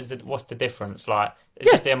line, what's the difference? Like, it's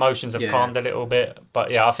just the emotions have calmed a little bit.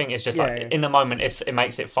 But I think it's just in the moment it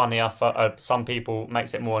makes it funnier for some people,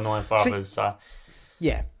 makes it more annoying for others. So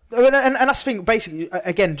and that's the thing. Basically,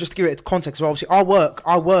 again, just to give it context, well, obviously I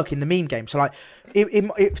work in the meme game. So like,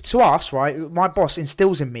 to us, right, my boss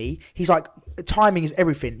instills in me. He's like, timing is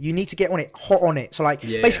everything. You need to get on it, hot on it. So like,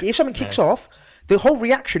 basically, if something kicks off, the whole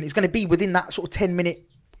reaction is going to be within that sort of 10-minute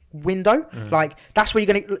window. Like, that's where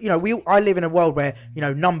you're gonna, I live in a world where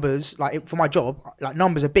numbers, like for my job, like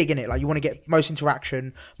numbers are big in it. Like, you want to get most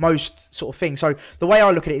interaction, most sort of thing. So the way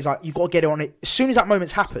I look at it is like, you got to get on it as soon as that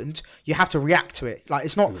moment's happened. You have to react to it. Like,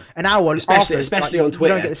 it's not an hour especially like, on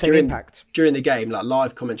Twitter, you don't get the same impact during the game. Like,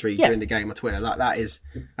 live commentary during the game on Twitter, like that's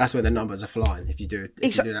where the numbers are flying if you do it.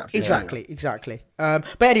 Exactly.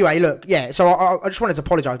 But anyway, look, so I just wanted to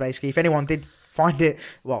apologise basically if anyone did find it,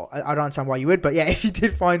 well, I don't understand why you would, but if you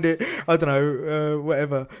did find it, I don't know,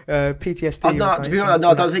 whatever, PTSD. To be honest,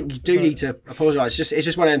 I don't think you do need to apologise. It's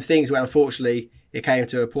just one of them things where unfortunately it came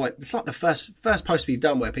to a point. It's like the first post we've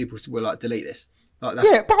done where people were like, delete this. Like,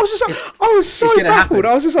 but I was just like, I was so baffled. Happen.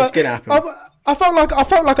 I was just like, it's gonna happen. I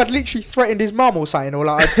felt like I'd literally threatened his mum or something, or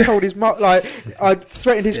like I told his mum, like I'd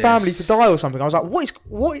threatened his family to die or something. I was like, what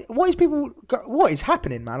is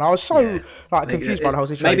happening, man? I was so confused by the whole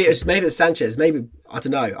situation. Maybe it's Sanchez. Maybe I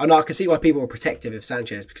don't know. I can see why people were protective of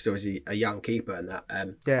Sanchez because obviously a young keeper and that. I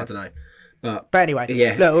don't know, But anyway,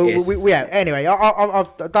 anyway,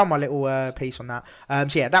 I've done my little piece on that.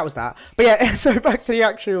 So yeah, that was that. But yeah, so back to the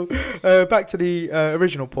actual, back to the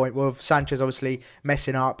original point with Sanchez obviously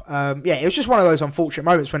messing up. Yeah, it was just one of those unfortunate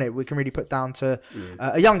moments when we can really put down to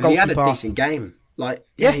a young goalkeeper. He had a decent game. Like,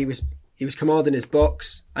 he was commanding his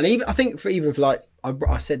box, and I think for like I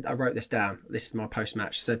wrote this down. This is my post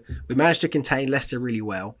match. So we managed to contain Leicester really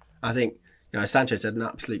well. I think Sanchez had an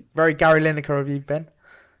absolute very Gary Lineker of you, Ben.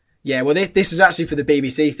 Yeah, well, this was actually for the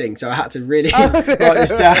BBC thing, so I had to really write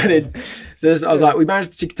this down. I was like, we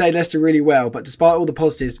managed to contain Leicester really well, but despite all the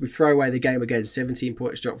positives, we throw away the game again. 17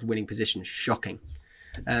 points drop from winning position. Shocking.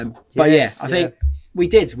 I think we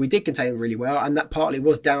did contain them really well, and that partly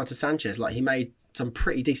was down to Sanchez. Like, he made some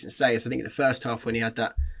pretty decent saves. I think in the first half when he had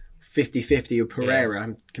that 50-50 of Pereira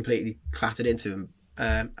and completely clattered into him.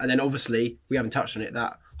 And then obviously, we haven't touched on it,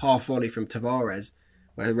 that half volley from Tavares,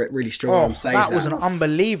 where really strong save. That was an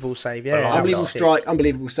unbelievable save, unbelievable strike,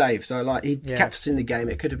 unbelievable save. So like he kept us in the game.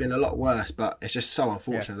 It could have been a lot worse, but it's just so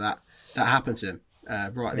unfortunate that happened to him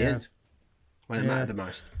right at the end when it mattered the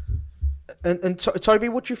most. And Toby,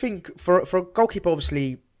 what do you think for a goalkeeper?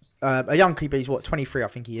 Obviously, a young keeper. He's 23, I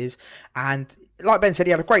think he is. And like Ben said,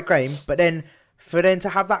 he had a great game. But then to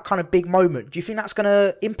have that kind of big moment, do you think that's going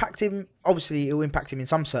to impact him? Obviously, it will impact him in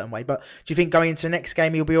some certain way. But do you think going into the next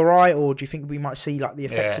game he'll be all right, or do you think we might see like the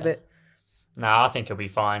effects of it? No, I think he'll be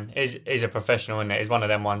fine. He's a professional, isn't it? He's one of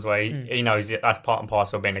them ones where he knows that's part and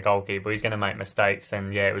parcel of being a goalkeeper. He's going to make mistakes,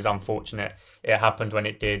 and it was unfortunate it happened when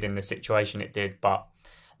it did in the situation it did. But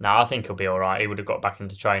no, I think he'll be all right. He would have got back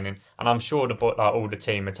into training, and I'm sure all the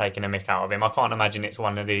team are taking a mick out of him. I can't imagine it's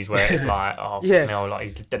one of these where it's like, like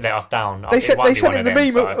he's let us down. They sent him the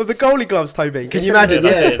meme of the goalie gloves, Toby. Can you imagine?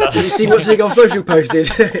 Did you see what SEAGULLS Social posted?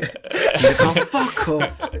 Fuck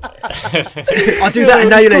off! I do that, and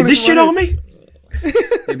now you're like, this shit on me.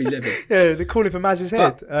 They'd be living. Yeah, they're calling for Maz's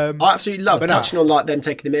head. I absolutely love touching on like them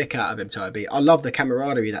taking the mick out of him, Toby. I love the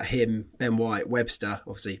camaraderie that him, Ben White, Webster,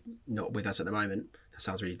 obviously not with us at the moment.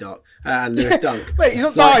 Sounds really dark. And Lewis Dunk. Wait, he's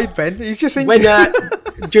not died, Ben. He's just injured.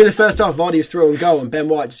 When during the first half, Vardy was through on goal, and Ben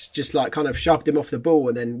White just like kind of shoved him off the ball,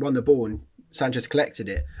 and then won the ball, and Sanchez collected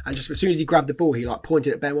it. And just as soon as he grabbed the ball, he like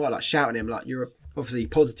pointed at Ben White, like shouting at him, like you're obviously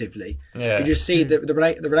positively. Yeah. You just see the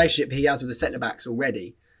relationship he has with the centre backs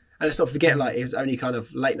already. And let's not forget, like it was only kind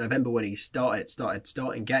of late November when he started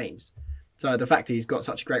starting games. So the fact that he's got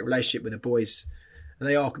such a great relationship with the boys, and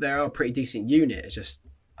they are a pretty decent unit. It's just,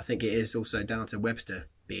 I think it is also down to Webster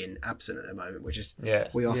being absent at the moment, which is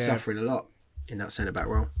we are suffering a lot in that centre back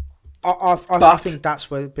role. I think that's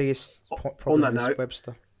where the biggest problem on that note,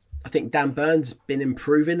 Webster. I think Dan Burn's been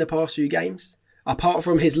improving the past few games, apart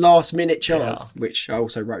from his last minute chance, which I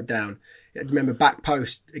also wrote down. I remember back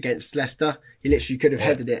post against Leicester, he literally could have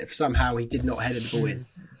headed it if somehow he did not head the ball in.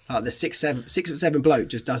 Like the 6'7" bloke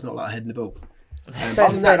just does not like heading the ball. Other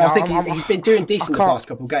than that, I think he's been doing decent the past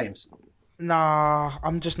couple of games. Nah,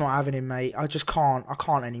 I'm just not having him, mate. I just can't. I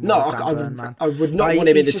can't anymore. No, I would not want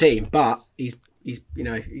him in the team, but he's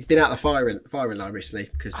been out the firing line recently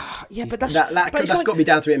because that's got to be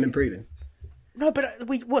down to him improving. No, but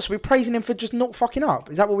we're praising him for just not fucking up.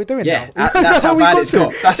 Is that what we're doing now? That's how bad it's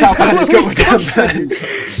got. That's how bad it's got with Dan Burn.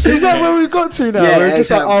 Is that where we've got to now? Yeah, we're just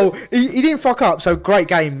like, he didn't fuck up, so great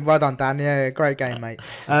game. Well done, Dan. Yeah, great game, mate.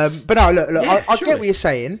 But no, look, I get what you're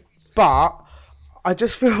saying, but I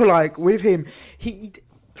just feel like with him, he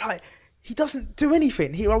doesn't do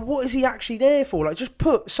anything. What is he actually there for? Like, just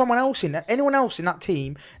put someone else in there, anyone else in that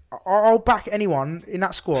team. I'll back anyone in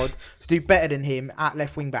that squad to do better than him at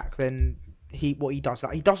left wing back than what he does.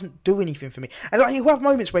 Like, he doesn't do anything for me. And like, he'll have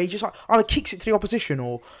moments where he just like either kicks it to the opposition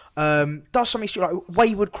or does something like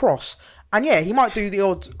wayward cross. And yeah, he might do the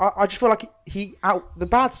odd. I just feel like the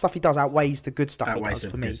bad stuff he does outweighs the good stuff he does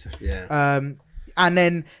for me. And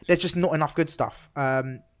then there's just not enough good stuff.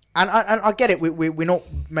 And I get it. We're not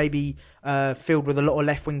maybe filled with a lot of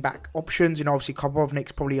left wing back options. You know, obviously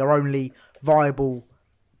Karbovnik's probably our only viable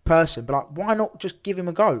person. But like, why not just give him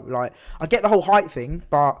a go? Like, I get the whole height thing,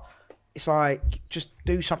 but it's like, just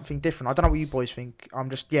do something different. I don't know what you boys think. I'm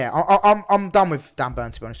done with Dan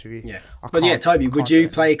Burn, to be honest with you. Yeah. But yeah, Toby, would you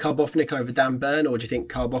play Karbovnik over Dan Burn, or do you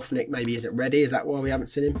think Karbovnik maybe isn't ready? Is that why we haven't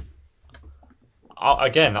seen him?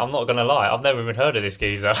 Again, I'm not going to lie. I've never even heard of this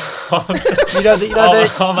geezer. I'm out of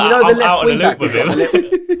the loop with him.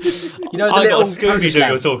 You know the I little got Scooby-Doo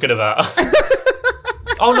you're talking about.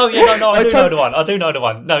 I do know the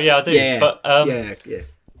one. No, yeah, I do. Yeah, but yeah.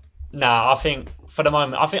 Nah, I think for the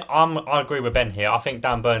moment, I agree with Ben here. I think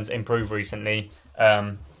Dan Burn's improved recently,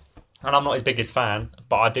 and I'm not his biggest fan,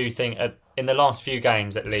 but I do think in the last few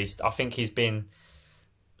games, at least, I think he's been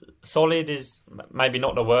solid is maybe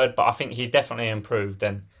not the word, but I think he's definitely improved,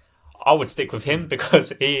 and I would stick with him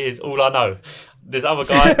because he is all I know. This other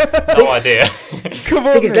guy, no idea. Come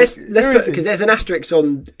on, let's put, because there's an asterisk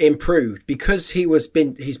on improved, because he's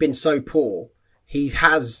been so poor. He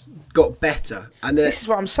has got better, and this is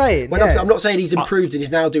what I'm saying. I'm not saying he's improved and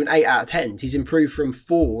he's now doing 8 out of 10s. He's improved from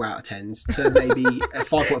 4 out of 10s to maybe a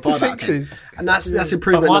 5.5 out of 10, and that's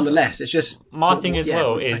improvement nonetheless. It's just my thing as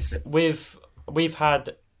well is we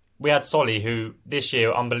had Solly, who this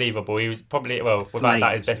year unbelievable. He was probably without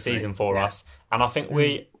that his best season for us, and I think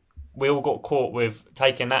we all got caught with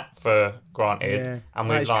taking that for granted, and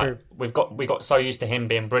we got so used to him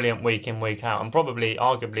being brilliant week in, week out, and probably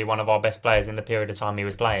arguably one of our best players in the period of time he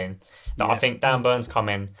was playing, that I think Dan Burns come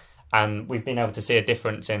in and we've been able to see a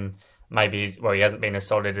difference in maybe he hasn't been as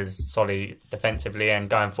solid as Solly defensively, and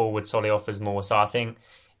going forward Solly offers more. So I think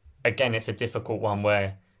again it's a difficult one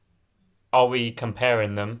where are we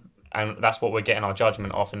comparing them? And that's what we're getting our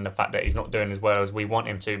judgment off, in the fact that he's not doing as well as we want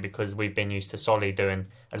him to because we've been used to Solly doing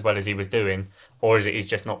as well as he was doing, or is it he's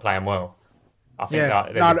just not playing well? I think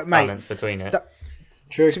that there's a balance between it.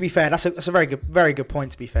 True. To be fair, that's a very good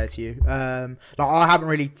point. To be fair to you, I haven't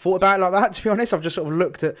really thought about it like that. To be honest, I've just sort of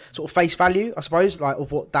looked at sort of face value, I suppose, like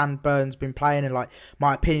of what Dan Burns been playing and like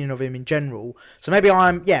my opinion of him in general. So maybe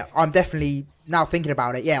I'm definitely now thinking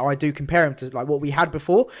about it. Yeah, I do compare him to like what we had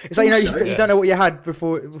before. It's like you don't know what you had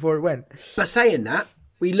before it went. But saying that,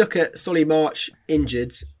 we look at Solly March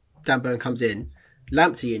injured, Dan Burns comes in,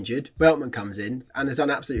 Lamptey injured, Beltman comes in and has done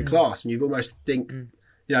absolute class, and you almost think.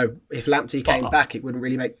 You know, if Lamptey came back, it wouldn't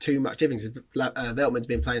really make too much difference if Veltman's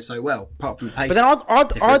been playing so well, apart from the pace. But then I'd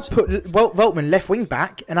put Veltman left wing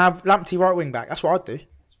back and have Lamptey right wing back. That's what I'd do.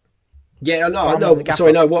 Yeah, no.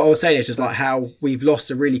 Sorry, no. What I was saying is just like how we've lost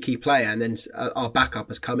a really key player, and then our backup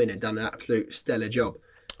has come in and done an absolute stellar job.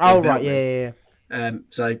 Oh right, yeah.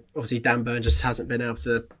 So obviously Dan Burn just hasn't been able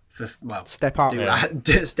to step up,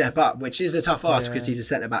 which is a tough ask because he's a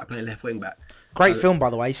centre back playing left wing back. Great film, by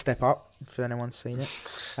the way, Step Up, if anyone's seen it.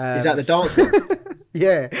 Is that the dance one?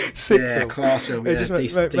 Yeah, sick film. Class film. It just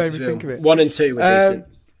decent made me film. think of it. 1 and 2 were decent.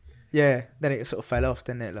 Yeah, then it sort of fell off,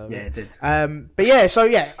 didn't it? Yeah, it did. But yeah, so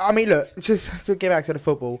yeah, I mean, look, just to get back to the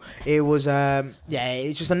football, it was,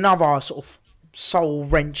 it's just another sort of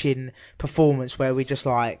soul-wrenching performance where we just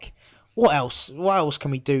like, what else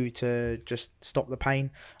can we do to just stop the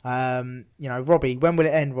pain? Robbie, when will it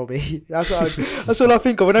end, Robbie? That's all I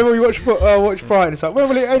think of whenever we watch Brighton. It's like, when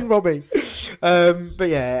will it end, Robbie? But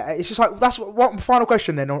yeah, it's just like, that's what final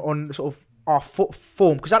question then on sort of our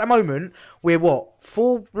form, because at the moment we're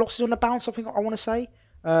 4 losses on the bounce, I think I want to say.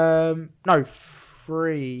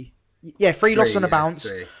 3. Yeah, 3 losses on the bounce.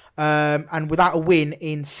 3. And without a win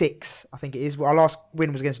in 6, I think it is. Our last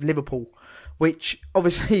win was against Liverpool, which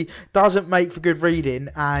obviously doesn't make for good reading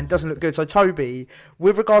and doesn't look good. So, Toby,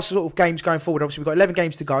 with regards to sort of games going forward, obviously we've got 11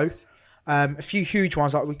 games to go, a few huge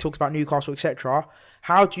ones like we talked about, Newcastle, etc.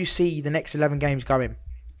 How do you see the next 11 games going?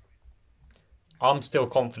 I'm still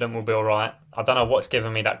confident we'll be all right. I don't know what's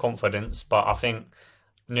given me that confidence, but I think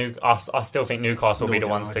I still think Newcastle will be the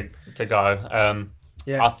ones to go.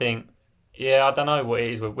 I think, I don't know what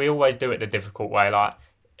it is. We always do it the difficult way, like.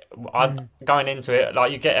 Going into it,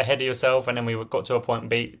 like you get ahead of yourself, and then we got to a point and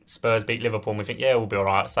beat Liverpool, and we think, we'll be all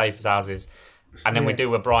right, safe as houses, and then we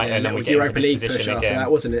do a Brighton, and we get into this position again.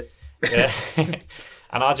 That wasn't it? Yeah, and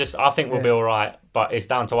I think we'll be all right, but it's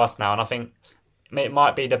down to us now, and I think it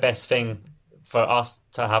might be the best thing for us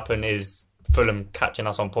to happen is Fulham catching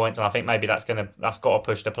us on points, and I think maybe that's got to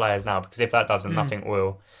push the players now, because if that doesn't, nothing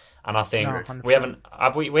will. And I think we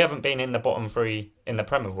haven't been in the bottom 3 in the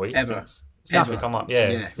Premier League since we come up, so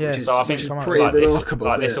I think it's pretty remarkable.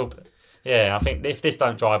 I think if this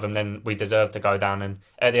don't drive them, then we deserve to go down. And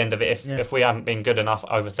at the end of it, if we haven't been good enough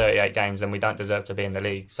over 38 games, then we don't deserve to be in the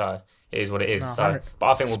league. So it is what it is. But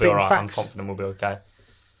I think we'll be all right. I'm confident we'll be okay.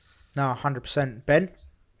 No, 100%. Ben,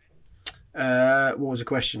 what was the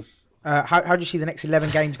question? How do you see the next 11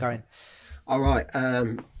 games going? All right.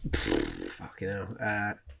 Fucking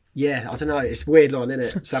hell. Yeah, I don't know. It's a weird line,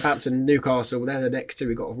 isn't it? Southampton, Newcastle, they're the next 2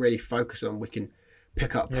 we've got to really focus on. We can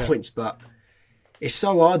pick up points, but it's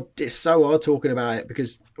so hard. It's so hard talking about it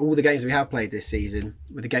because all the games we have played this season,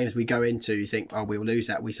 with the games we go into, you think, we'll lose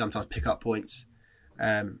that. We sometimes pick up points.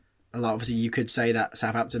 And obviously you could say that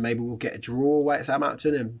Southampton maybe will get a draw away at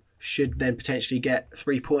Southampton and should then potentially get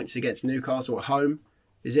 3 points against Newcastle at home.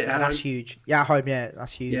 Is it? That's huge. Yeah, at home. Yeah,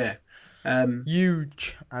 that's huge. Yeah.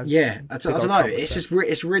 Huge. I don't know. It's just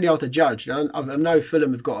it's really hard to judge. I know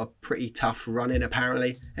Fulham have got a pretty tough run in.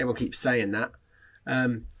 Apparently, everyone keeps saying that.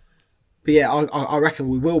 But yeah, I reckon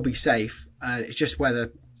we will be safe. It's just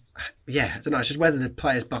whether I don't know. It's just whether the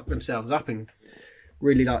players buck themselves up and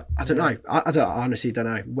really I don't know. I honestly don't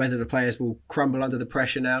know whether the players will crumble under the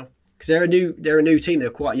pressure now, because they're a new team. They're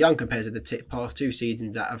quite young compared to the past 2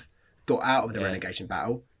 seasons that have got out of the relegation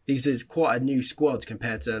battle. These is quite a new squad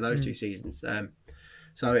compared to those 2 seasons.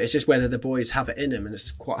 So it's just whether the boys have it in them, and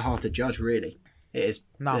it's quite hard to judge, really. It is.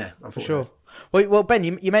 No, for sure. Well, Ben,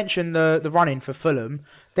 you mentioned the run-in for Fulham.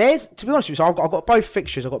 There's, to be honest with you, so I've got both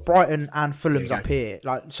fixtures. I've got Brighton and Fulham's up here,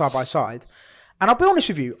 like side by side. And I'll be honest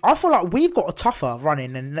with you, I feel like we've got a tougher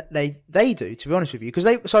run-in than they do, to be honest with you. Because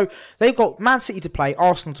they've got Man City to play,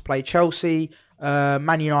 Arsenal to play, Chelsea,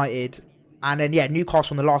 Man United, and then,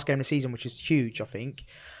 Newcastle in the last game of the season, which is huge, I think.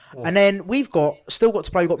 Oh. And then we've still got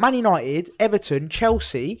to play. We've got Man United, Everton,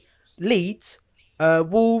 Chelsea, Leeds,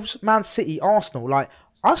 Wolves, Man City, Arsenal. Like,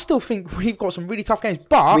 I still think we've got some really tough games.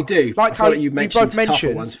 But we do. Like how you both mentioned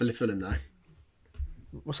tougher ones for Fulham, though.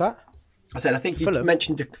 What's that? I said I think you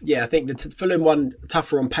mentioned. I think the Fulham one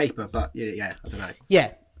tougher on paper, but I don't know.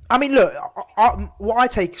 Yeah. I mean, look, what I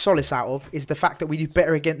take solace out of is the fact that we do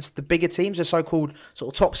better against the bigger teams, the so-called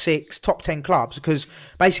sort of top 6, top 10 clubs, because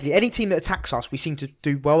basically any team that attacks us, we seem to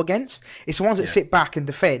do well against. It's the ones that sit back and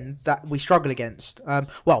defend that we struggle against.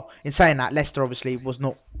 Well, in saying that, Leicester obviously was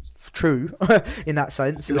not true in that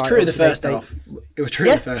sense. It was true in the first half. It was true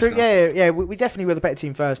in the first half. Yeah. We definitely were the better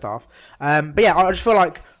team first half. But yeah, I just feel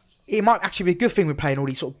like it might actually be a good thing we're playing all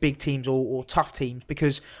these sort of big teams or tough teams,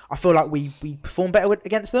 because I feel like we perform better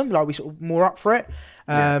against them, like we sort of more up for it.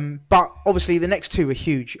 But obviously the next 2 are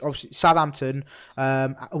huge. Obviously Southampton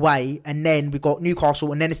away, and then we've got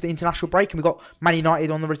Newcastle, and then it's the international break, and we've got Man United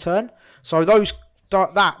on the return. So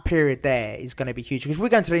that period there is going to be huge, because we're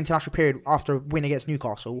going to the international period after a win against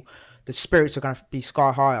Newcastle. The spirits are going to be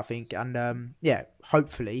sky high, I think, and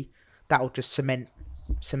hopefully that will just cement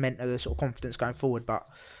the sort of confidence going forward. But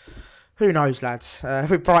who knows, lads?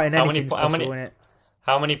 With Brighton, anything's possible in it.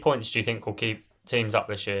 How many points do you think will keep teams up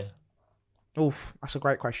this year? Oof, that's a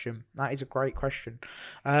great question. That is a great question.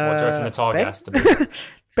 What do you reckon the target has to be?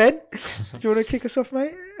 Ben, do you want to kick us off,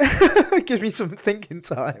 mate? Give me some thinking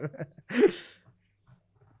time.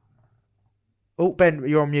 Oh, Ben,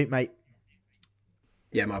 you're on mute, mate.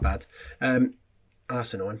 Yeah, my bad.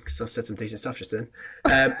 That's annoying, because I said some decent stuff just then.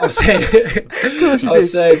 I was saying,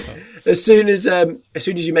 as soon as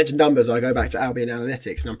you mentioned numbers, I go back to Albion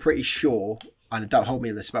Analytics, and I'm pretty sure, and don't hold me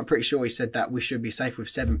on this, but I'm pretty sure he said that we should be safe with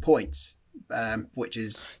 7 points, which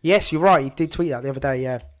is... Yes, you're right. He did tweet that the other day,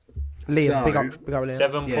 yeah. Liam, big up Liam.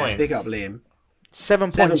 7 points. Big up Liam. 7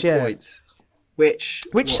 points, yeah. 7 points, which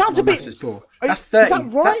sounds a bit... That's 30. Is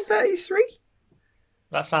that right? That's 33?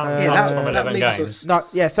 That sounds nice from 11 games.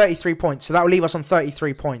 33 points. So that will leave us on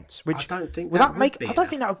 33 points. Which I don't think that would be. I don't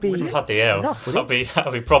think that would be. Bloody hell! Enough,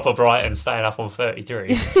 that'd be proper Brighton staying up on 33.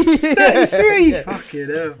 33. Fucking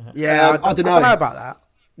hell. Yeah, I don't know about that.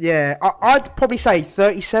 Yeah, I'd probably say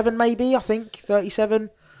 37, maybe. I think 37.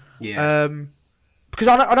 Yeah. Because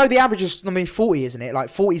I know the average is 40, isn't it? Like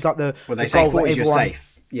 40 is like the. Well, they say 40 you're safe.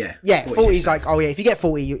 Yeah. Yeah, 40 is like, if you get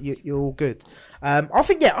 40, you're all good. I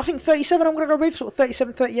think 37 I'm going to go with, sort of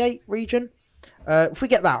 37, 38 region. If we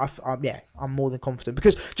get that, I'm more than confident,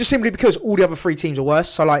 because all the other 3 teams are worse.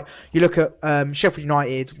 So like you look at Sheffield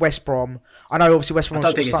United, West Brom. I know obviously West Brom.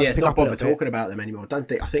 I don't think it's not bother talking about them anymore. I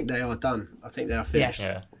think they are done. I think they are finished.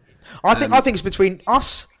 Yeah. I think it's between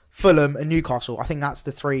us, Fulham, and Newcastle. I think that's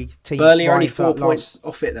the 3 teams. Burnley are only 4 points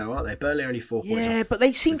off it, though, aren't they? Burnley are only 4 points. Yeah, but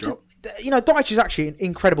they seem to. Dyche is actually an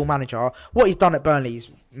incredible manager. What he's done at Burnley is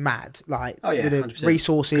mad. Like, with the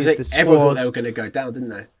resources, the squad. Everyone thought they were going to go down, didn't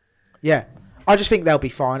they? Yeah, I just think they'll be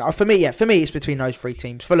fine. For me, it's between those 3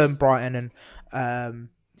 teams: Fulham, Brighton, and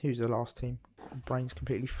who's the last team? My brain's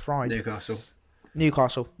completely fried. Newcastle.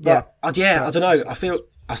 Yeah. I don't know.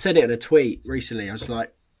 I said it in a tweet recently. I was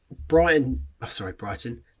like, Brighton.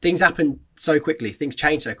 Things happen so quickly. Things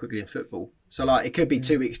change so quickly in football. So like, it could be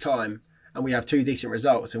 2 weeks' time, and we have 2 decent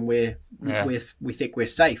results, and we think we're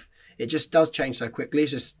safe. It just does change so quickly.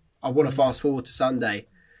 It's just, I want to fast forward to Sunday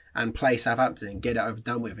and play Southampton and get it over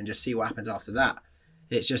done with, and just see what happens after that.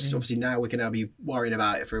 It's just obviously now we can now be worrying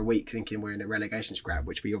about it for a week, thinking we're in a relegation scrap,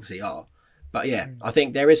 which we obviously are. But yeah, I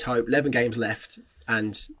think there is hope. 11 games left,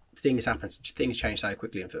 and things happen. Things change so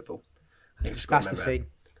quickly in football. I think we've just got to remember the thing.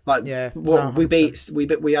 Like,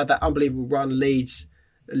 we had that unbelievable run, Leeds,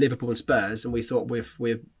 Liverpool and Spurs, and we thought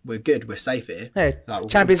we're good, we're safe here. Hey, like,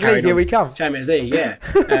 Champions League, here we come. Champions League, yeah.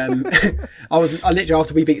 I literally,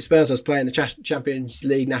 after we beat Spurs, I was playing the Champions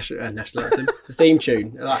League national anthem, the theme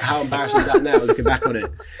tune. Like, how embarrassing is that now, looking back on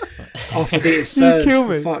it? After beating Spurs,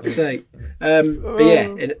 for fuck's sake. But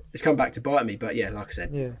yeah, it's come back to bite me. But yeah, like I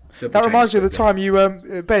said, that reminds me of the time you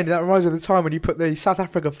Ben. That reminds me of the time when you put the South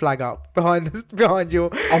Africa flag up behind your.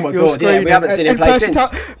 Oh my your god! screen, Yeah, we haven't seen it play since.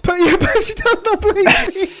 Percy Tayl's not playing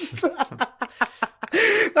since.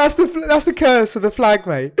 That's the curse of the flag,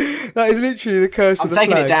 mate. That is literally the curse of the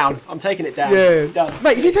flag. I'm taking it down. Yeah,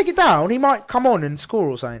 mate. If you take it down, he might come on and score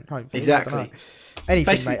or something. Hopefully. Exactly.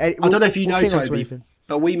 Anything, basically, mate. I don't know if you know, Toby,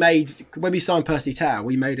 but we made, when we signed Percy Tau,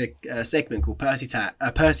 we made a segment called Percy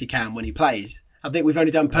Cam when he plays. I think we've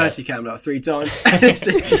only done Percy Cam like 3 times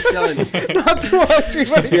since he signed. Not twice.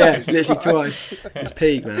 We've only done literally twice. It's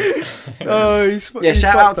peak, man. He's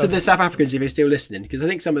shout out to the South Africans if you're still listening, because I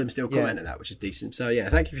think some of them still comment on that, which is decent. So yeah,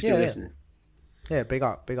 thank you for still listening. Yeah, big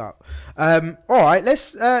up. All right,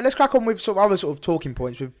 let's crack on with sort of other sort of talking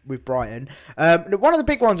points with Brighton. One of the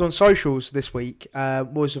big ones on socials this week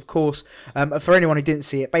was, of course, for anyone who didn't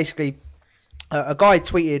see it, basically a guy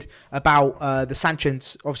tweeted about the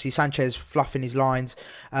Sanchez fluffing his lines,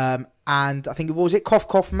 and I think was it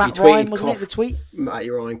cough Matt Ryan, wasn't it the tweet? Matt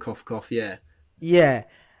Ryan cough, yeah. Yeah,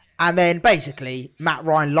 and then basically Matt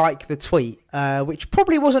Ryan liked the tweet, which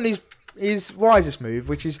probably wasn't his wisest move,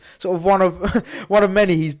 which is sort of one of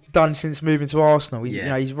many he's done since moving to Arsenal.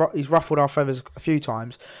 He's ruffled our feathers a few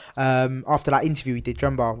times after that interview he did, do you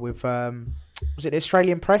remember, with was it the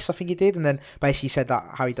Australian Press? I think he did, and then basically said that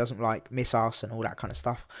how he doesn't like miss us and all that kind of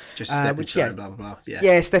stuff. Just a stepping stone, blah blah blah.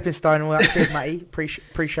 Yeah, stepping stone, all that. Cheers, Matty.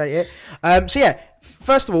 Appreciate it. So yeah,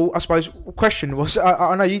 first of all, I suppose question was,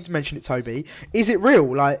 I know you mentioned it, Toby. Is it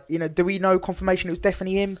real? Like, do we know confirmation it was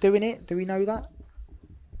definitely him doing it? Do we know that?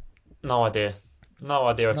 No idea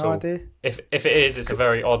at all. If it is, it's a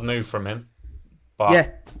very odd move from him.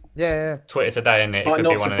 But yeah. Twitter today, isn't it? It could be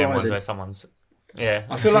one of them ones where someone's. Yeah,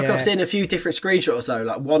 I feel like I've seen a few different screenshots or so,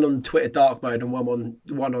 like one on Twitter dark mode and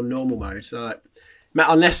one on normal mode. So, like,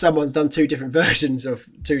 unless someone's done 2 different versions of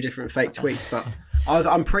 2 different fake tweets, but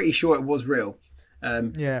I'm pretty sure it was real. He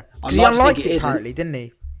unliked it apparently, didn't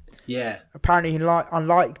he? Yeah, apparently he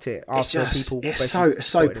unliked it after people. It's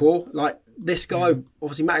so poor. Like, this guy,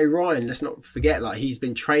 obviously Matty Ryan. Let's not forget, like, he's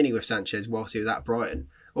been training with Sanchez whilst he was at Brighton.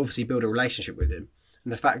 Obviously, build a relationship with him,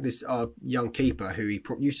 and the fact this our young keeper who he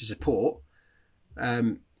used to support.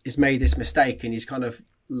 Has made this mistake and he's kind of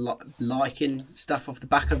liking stuff off the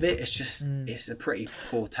back of it. It's just it's a pretty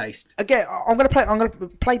poor taste. Again, I'm gonna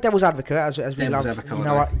play devil's advocate as we devil's love.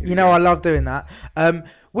 Advocate, I love doing that.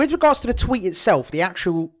 With regards to the tweet itself, the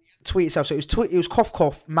actual tweet itself. So it was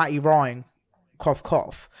cough Matty Ryan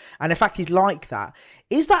cough, and the fact he's like that,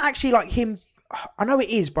 is that actually like him? I know it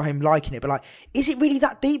is by him liking it, but like, is it really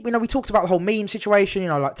that deep? We talked about the whole meme situation,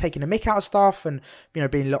 like taking the mick out of stuff and,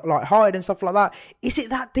 being light-hearted and stuff like that. Is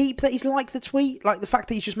it that deep that he's like the tweet? Like the fact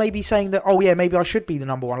that he's just maybe saying that, oh yeah, maybe I should be the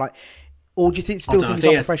number one. Like, or do you think it's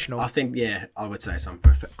unprofessional? I think, I would say it's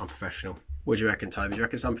unprofessional. What do you reckon, Toby? Do you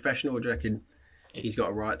reckon it's unprofessional, or do you reckon he's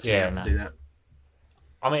got a right to be able to do that?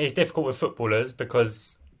 I mean, it's difficult with footballers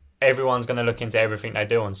because everyone's going to look into everything they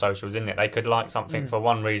do on socials, isn't it? They could like something for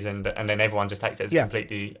one reason and then everyone just takes it as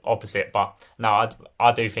completely opposite. But no,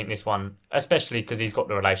 I do think this one, especially because he's got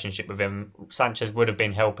the relationship with him, Sanchez would have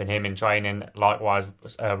been helping him in training, likewise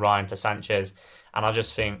Ryan to Sanchez. And I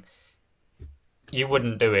just think you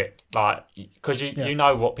wouldn't do it, like, because you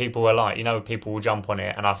know what people are like. People will jump on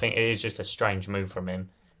it. And I think it is just a strange move from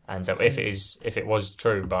him. And if it was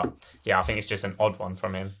true, but yeah, I think it's just an odd one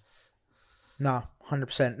from him. No.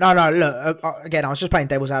 100%. No. Look, again, I was just playing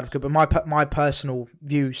devil's advocate, but my personal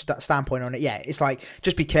view standpoint on it, it's like,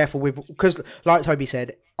 just be careful because, like Toby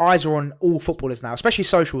said, eyes are on all footballers now, especially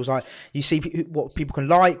socials. Like, you see what people can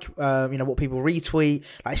like, what people retweet.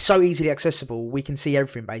 Like, it's so easily accessible. We can see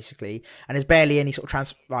everything basically, and there's barely any sort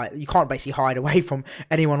of you can't basically hide away from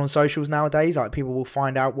anyone on socials nowadays. Like, people will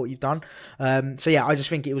find out what you've done. So yeah, I just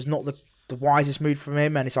think it was not the wisest move from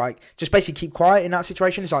him, and it's like, just basically keep quiet in that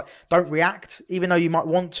situation. It's like, don't react, even though you might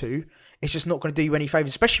want to. It's just not going to do you any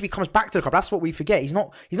favours, especially if he comes back to the club. That's what we forget. He's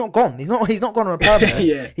not gone. He's not gone on a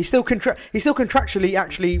permanent. He's still contractually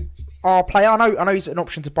actually our player. I know he's an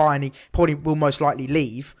option to buy, and he probably will most likely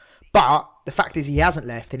leave. But the fact is, he hasn't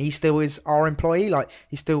left, and he still is our employee. Like,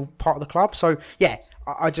 he's still part of the club. So yeah,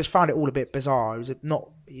 I just found it all a bit bizarre. It was not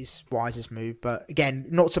his wisest move, but again,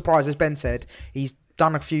 not surprised, as Ben said, he's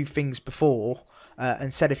done a few things before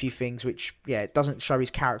and said a few things which it doesn't show his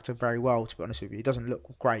character very well, to be honest with you. He doesn't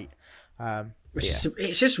look great.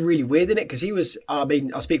 It's just really weird, isn't it? Because he was, I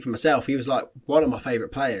mean, I'll speak for myself, he was like one of my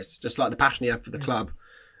favourite players, just like the passion he had for the club.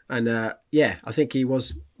 And I think he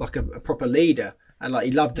was like a proper leader, and like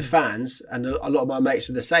he loved the fans, and a lot of my mates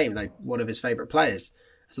were the same. Like, one of his favourite players.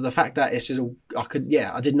 So the fact that it's just,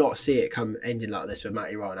 I did not see it come ending like this with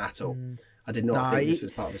Matty Ryan at all. I did not think this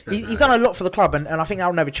was part of his personality. He's done a lot for the club, and I think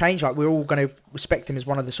that'll never change. Like, we're all going to respect him as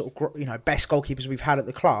one of the sort of best goalkeepers we've had at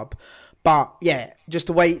the club. But yeah, just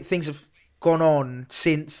the way things have gone on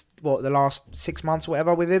since the last 6 months or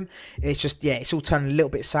whatever with him, it's just it's all turning a little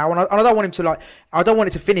bit sour, and I don't want him to I don't want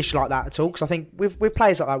it to finish like that at all, because I think with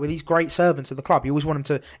players like that, with these great servants of the club, you always want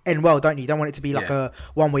them to end well, don't you? You don't want it to be like a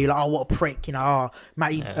one where you're like, oh, what a prick,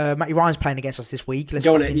 Matty Ryan's playing against us this week. You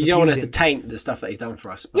don't want to taint the stuff that he's done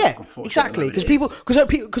for us. Exactly,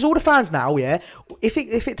 because all the fans now,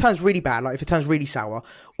 if it turns really bad, like if it turns really sour,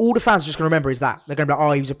 all the fans are just going to remember is that they're going to be like,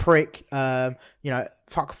 oh, he was a prick,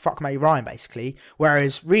 fuck Matty Ryan, basically.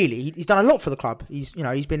 Whereas really, he's done a lot for the club. He's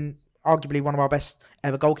been arguably one of our best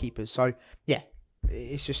ever goalkeepers. So yeah,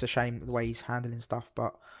 it's just a shame the way he's handling stuff.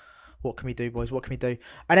 But what can we do, boys? What can we do?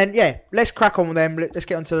 And then let's crack on with them. Let's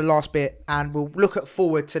get on to the last bit, and we'll look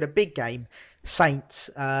forward to the big game, Saints,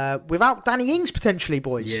 without Danny Ings potentially,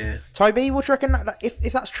 boys. Yeah. Toby, what do you reckon?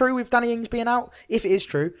 If that's true, with Danny Ings being out, if it is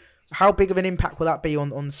true, how big of an impact will that be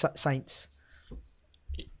on Saints?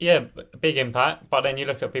 Yeah, big impact. But then you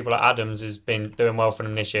look at people like Adams, who's been doing well for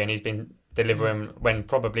them this year, and he's been delivering when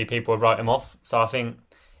probably people would write him off. So I think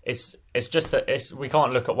it's just that we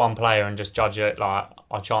can't look at one player and just judge it like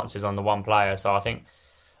our chances on the one player. So I think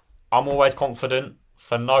I'm always confident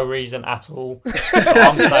for no reason at all. So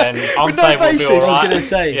I'm saying we'll be all right. I was going to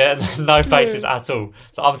say. Yeah, no faces at all.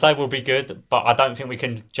 So I'm saying we'll be good, but I don't think we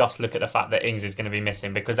can just look at the fact that Ings is going to be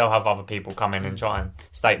missing, because they'll have other people come in and try and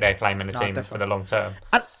stake their claim in the team for the long term.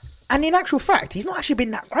 And in actual fact, he's not actually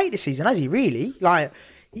been that great this season, has he, really? Like,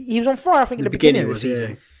 he was on fire, I think, at the beginning of the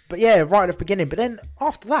season. But yeah, right at the beginning. But then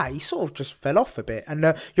after that, he sort of just fell off a bit.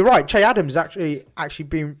 And you're right, Che Adams actually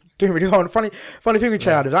been doing really well. And funny thing with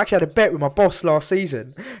Che Adams, I actually had a bet with my boss last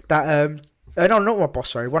season that no, not my boss,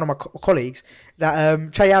 sorry, one of my colleagues,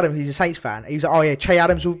 that Che Adams, he's a Saints fan. He was like, oh yeah, Che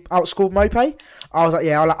Adams will outscore Mopé. I was like,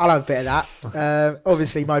 yeah, I'll have a bit of that.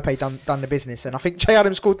 Obviously, Mopé done the business, and I think Che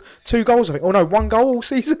Adams scored 2 goals, I think. Oh no, 1 goal all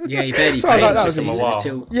season. Yeah, he barely played that season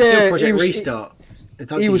until Project Restart.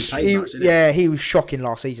 He was shocking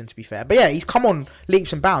last season, to be fair. But yeah, he's come on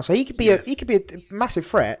leaps and bounds, so he could be a massive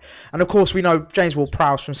threat. And of course, we know James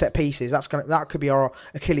Ward-Prowse from set pieces. That could be our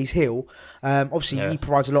Achilles heel. Obviously, he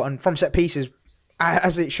provides a lot, and from set pieces,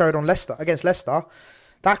 as it showed on against Leicester,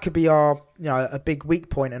 that could be our a big weak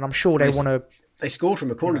point. And I'm sure they want to. They scored from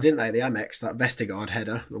a corner, didn't they? The Amex, that Vestergaard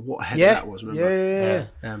header. What a header that was! Remember?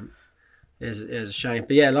 Yeah. It was a shame,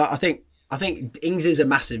 but yeah, I think Ings is a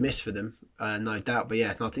massive miss for them, no doubt. But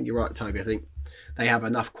yeah, I think you're right, Toby. I think they have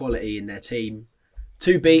enough quality in their team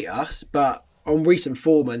to beat us. But on recent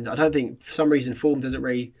form, and I don't think for some reason form doesn't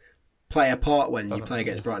really play a part when you play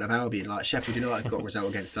against Brighton of Albion. Like Sheffield United got a result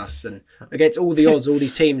against us, and against all the odds, all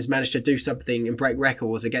these teams managed to do something and break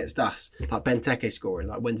records against us. Like Benteke scoring.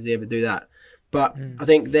 Like, when does he ever do that? But I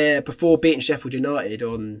think before beating Sheffield United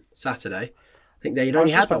on Saturday, I think they'd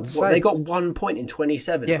only had they got 1 point in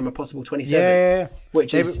 27 from a possible 27.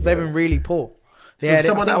 Which they've been really poor.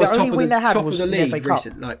 Someone that was top of the league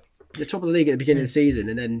recent, like the top of the league at the beginning of the season,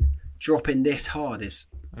 and then dropping this hard is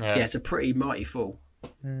it's a pretty mighty fall.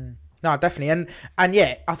 No, definitely, and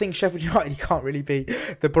yeah, I think Sheffield United can't really be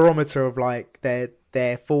the barometer of like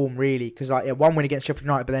their form, really, because like one win against Sheffield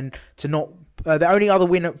United, but then to not the only other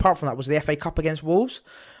win apart from that was the FA Cup against Wolves,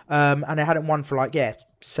 and they hadn't won for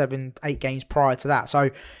 7-8 games prior to that.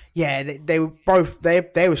 So yeah, they were both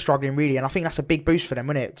they were struggling really, and I think that's a big boost for them,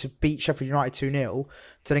 wasn't it, to beat Sheffield United 2-0.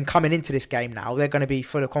 So then coming into this game now, they're going to be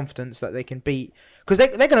full of confidence that they can beat, because they're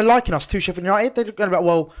going to liken us to Sheffield United. They're going to be like,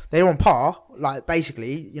 well, they're on par, like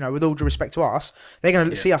basically, with all due respect to us, they're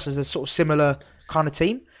going to see us as a sort of similar kind of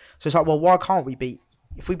team. So it's like, well, why can't we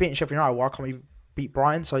if we beat Sheffield United, why can't we beat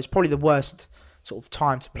Brighton? So it's probably the worst sort of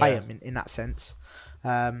time to play them in that sense.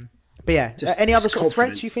 But yeah, any other sort of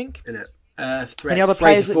threats you think? Any other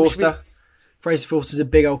players? Fraser Forster's a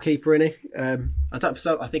big old keeper, isn't he? I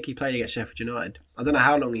think he played against Sheffield United. I don't know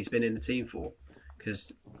how long he's been in the team for,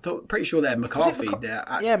 because pretty sure they had McCarthy there.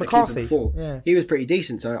 McCarthy. He was pretty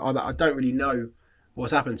decent, so I don't really know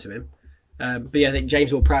what's happened to him. But yeah, I think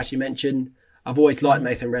James Ward-Prowse you mentioned. I've always liked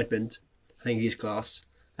Nathan Redmond. I think he's class.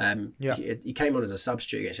 He came on as a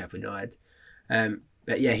substitute against Sheffield United.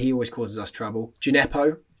 But yeah, he always causes us trouble.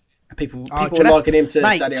 Gineppo. People are liking him to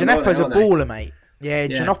Sadio Mane. Gineppo's a baller, mate. Yeah,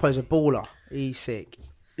 Gineppo's a baller. He's sick.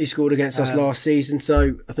 He scored against us last season,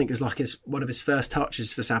 so I think it was like one of his first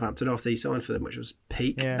touches for Southampton after he signed for them, which was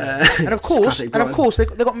peak. Yeah. And of course, they got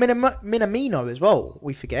Minamino as well.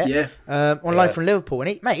 We forget. On loan from Liverpool,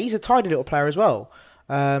 and he's a tidy little player as well.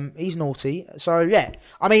 He's naughty. So yeah,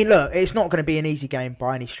 I mean, look, it's not going to be an easy game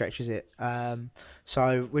by any stretch, is it?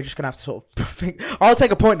 So we're just gonna have to sort of think. I'll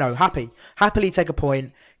take a point though. Happily take a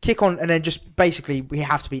point, kick on, and then just basically we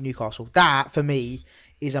have to beat Newcastle. That for me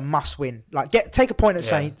is a must win. Like take a point at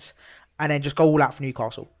Saints, and then just go all out for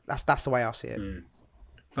Newcastle. That's the way I see it.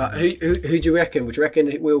 But who do you reckon? Would you reckon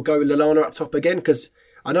we'll go with Lallana up top again? Because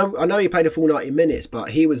I know he played a full 90 minutes,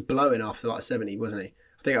 but he was blowing after like 70, wasn't he?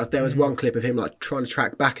 I think there was one clip of him like trying to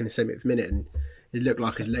track back in the 70th minute, and it looked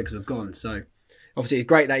like his legs were gone. So obviously it's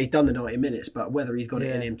great that he's done the 90 minutes, but whether he's got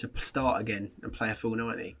it in him to start again and play a full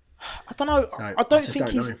 90, I don't know. So I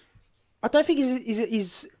don't think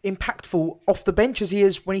he's impactful off the bench as he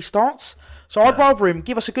is when he starts. So I'd rather him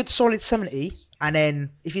give us a good solid 70, and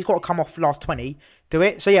then if he's got to come off the last 20, do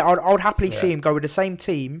it. So yeah, I would happily see him go with the same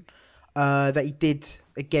team that he did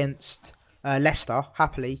against Leicester,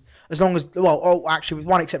 happily. As long as, actually with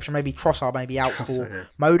one exception, maybe Trossard maybe out for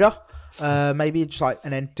Moda. Maybe just like,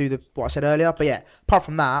 and then do what I said earlier. But yeah, apart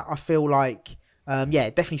from that, I feel like,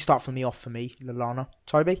 definitely start from the off for me, Lallana.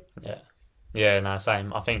 Toby? Yeah, no,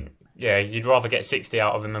 same. I think, you'd rather get 60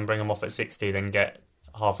 out of him and bring him off at 60 than get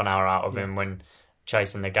half an hour out of him when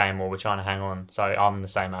chasing the game or we're trying to hang on. So I'm the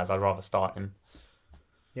same I'd rather start him.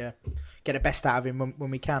 Yeah, get the best out of him when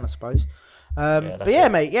we can, I suppose.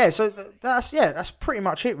 Mate. Yeah, so that's pretty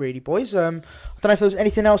much it, really, boys. I don't know if there was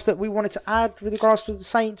anything else that we wanted to add with regards to the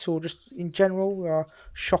Saints or just in general.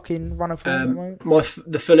 Shocking run of form.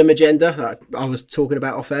 The Fulham agenda that I was talking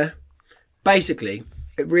about off air. Basically,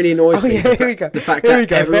 it really annoys me. The fact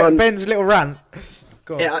that everyone Ben's little rant.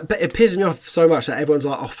 But it pisses me off so much that everyone's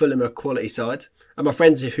like, "Oh, Fulham are quality side," and my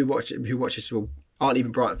friends who watch this aren't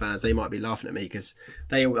even Brighton fans. They might be laughing at me because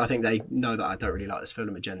I think they know that I don't really like this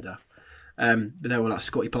Fulham agenda. But they were like,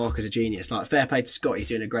 Scotty Parker's a genius. Like, fair play to Scotty, he's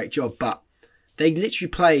doing a great job. But they literally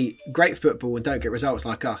play great football and don't get results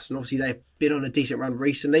like us. And obviously they've been on a decent run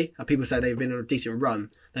recently. Like, people say they've been on a decent run.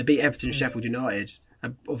 They beat Everton and Sheffield United,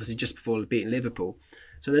 obviously just before beating Liverpool.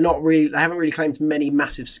 So they haven't really claimed many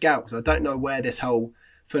massive scalps. I don't know where this whole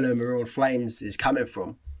Fulham are on flames is coming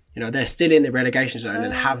from. You know, they're still in the relegation zone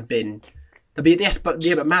and have been. But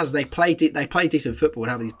Maz, they play decent football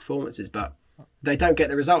and have these performances, but they don't get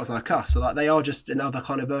the results like us. So like they are just another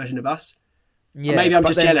kind of version of us. Yeah, or maybe I'm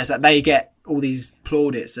just jealous that they get all these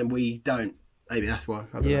plaudits and we don't. Maybe that's why.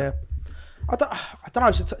 I don't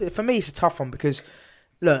know. For me, it's a tough one because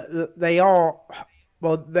look, they are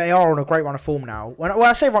on a great run of form now. When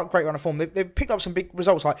I say great run of form, they've picked up some big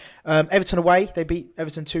results like Everton away. They beat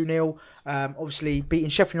Everton 2-0. Obviously, beating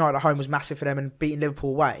Sheffield United at home was massive for them, and beating Liverpool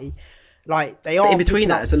away. Like they are. But in between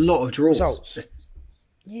that, there's a lot of draws. Results.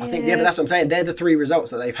 I think, but that's what I'm saying. They're the 3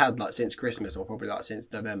 results that they've had like since Christmas, or probably like since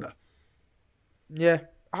November. Yeah,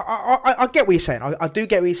 I get what you're saying. I do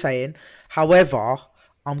get what you're saying. However,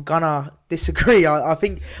 I'm gonna disagree. I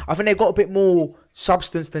think they've got a bit more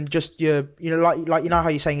substance than just your, like how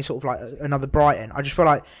you're saying it's sort of like another Brighton. I just feel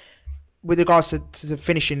like with regards to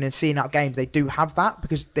finishing and seeing out games, they do have that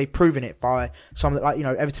because they've proven it by some that, like,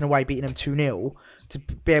 Everton away beating them 2-0. To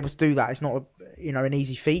be able to do that, it's not an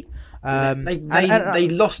easy feat. They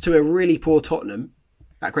lost to a really poor Tottenham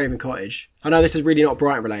at Craven Cottage. I know this is really not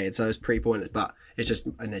Brighton related, so it's pretty pointless, but it's just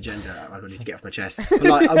an agenda I don't need to get off my chest. But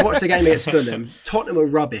like, I watched the game against Fulham. Tottenham were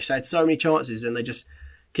rubbish. They had so many chances and they just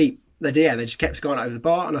kept going over the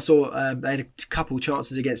bar. And I saw they had a couple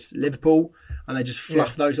chances against Liverpool and they just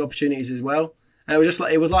fluffed those opportunities as well. And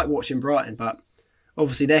it was like watching Brighton, but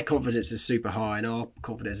obviously their confidence is super high and our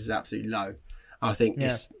confidence is absolutely low. I think I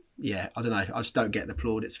don't know. I just don't get the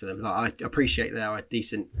plaudits for them. Like, I appreciate they're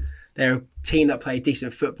a team that play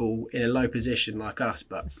decent football in a low position like us,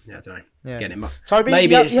 but I don't know. Yeah. Getting him up. Toby,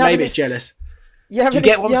 maybe it's jealous. Do you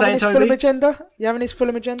get what I'm saying, Toby? Fulham agenda? You having his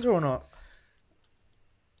Fulham agenda or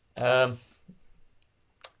not?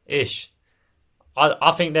 Ish.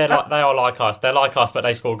 I think they are like us. They're like us, but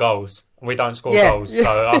they score goals. We don't score goals,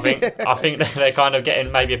 so I think they're kind of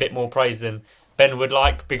getting maybe a bit more praise than Ben would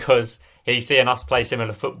like because he's seeing us play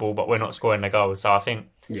similar football, but we're not scoring the goals. So I think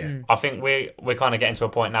we're kind of getting to a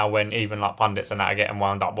point now when even like pundits and that are getting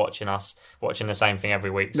wound up watching the same thing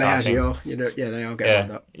every week. So they actually are. They are getting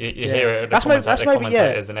wound up. You hear it, the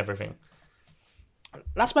commentators and everything.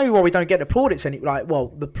 That's maybe why we don't get the plaudits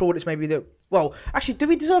the plaudits maybe that. Well, actually, do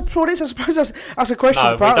we deserve plaudits? I suppose that's a question.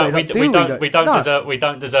 No, we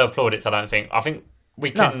don't deserve plaudits. I don't think. I think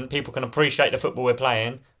people can appreciate the football we're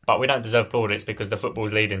playing, but we don't deserve plaudits because the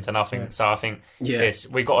football's leading to nothing. Yeah. So I think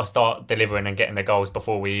we got to start delivering and getting the goals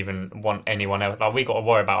before we even want anyone else. Like, we got to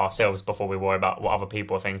worry about ourselves before we worry about what other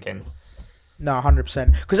people are thinking. No,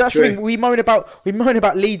 100%. Because that's the thing we moan about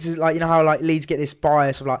Leeds is like, how like Leeds get this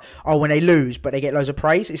bias of like, oh, when they lose but they get loads of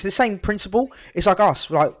praise. It's the same principle. It's like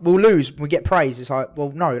us, like we'll lose, we get praise. It's like,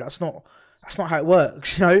 well, no, that's not That's not how it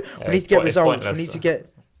works. We need to get results. We need to get.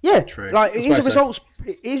 Yeah, true. Like it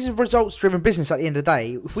is a results-driven business at the end of the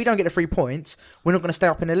day. If we don't get the 3 points, we're not going to stay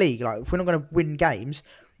up in the league. Like if we're not going to win games,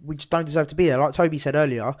 we just don't deserve to be there. Like Toby said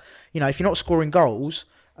earlier, if you're not scoring goals,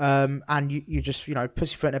 and you just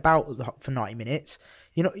pussyfooting about for 90 minutes,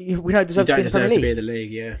 we don't deserve to be in the Premier League. To be in the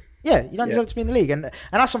league, yeah. Yeah, you don't deserve to be in the league, and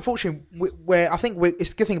that's unfortunate. Where I think it's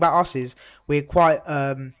the good thing about us is we're quite.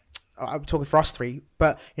 I'm talking for us three,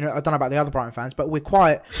 but I don't know about the other Brighton fans, but we're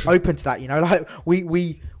quite open to that. Like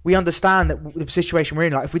we understand that the situation we're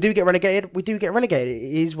in. Like if we do get relegated, we do get relegated.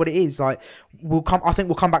 It is what it is. Like I think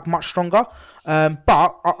we'll come back much stronger.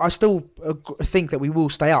 But I still think that we will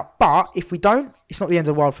stay up. But if we don't, it's not the end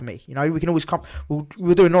of the world for me. We can always come.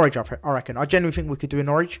 We'll do a Norwich, I reckon. I genuinely think we could do a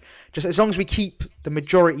Norwich. Just as long as we keep the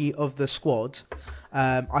majority of the squad,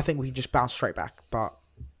 I think we can just bounce straight back. But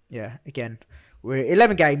yeah, again. We're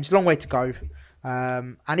 11 games, long way to go.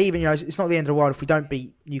 And even, it's not the end of the world if we don't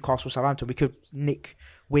beat Newcastle, Southampton. We could nick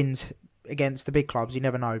wins against the big clubs. You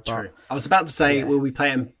never know. But, true. I was about to say, will we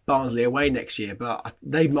play in Barnsley away next year? But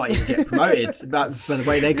they might even get promoted by the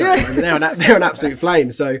way they go. Yeah. They're an absolute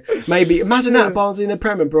flame. So maybe, imagine that, Barnsley in the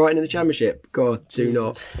Prem and Brighton in the Championship. God, do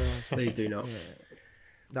not. Please do not.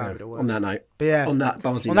 Yeah. On that note, but yeah, on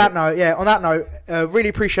that note, really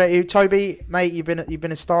appreciate you, Toby, mate. You've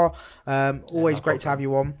been a star. Always great to have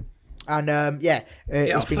you on. And our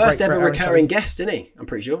first ever recurring guest, isn't he? I'm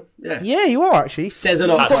pretty sure. Yeah, you are actually. Says a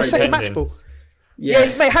lot. You've got a second match ball. Yeah,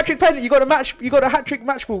 mate, hat trick pending. You got a hat trick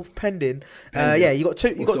match ball pending. You got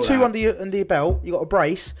two. You got two under your belt. You got a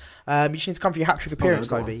brace. You just need to come for your hat trick appearance,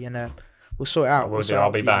 Toby, and we'll sort it out. I'll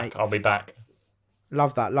be back. I'll be back.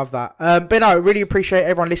 Love that. But no, really appreciate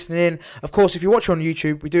everyone listening in. Of course, if you watch on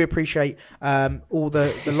YouTube, we do appreciate all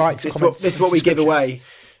the likes, comments. This is what we give away.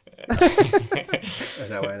 That's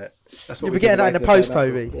that way, isn't it? That's what you'll be getting that in the post,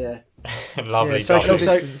 Toby. Yeah. Lovely. Yeah, social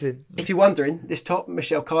distancing. If you're wondering, this top,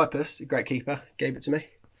 Michelle Kuipers, a great keeper, gave it to me.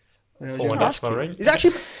 Is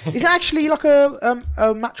it actually like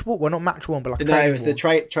a match walk? Well, not match one, but like no, it was the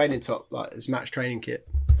training top, like his match training kit.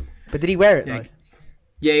 But did he wear it though?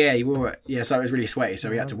 Yeah, he wore it. Yeah, so it was really sweaty,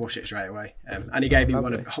 so he had to wash it straight away. And he gave me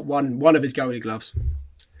one of his goalie gloves.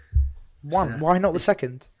 One? Why not the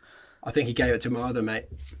second? I think he gave it to my other mate.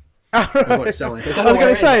 I was going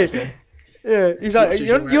to say, yeah, he's like,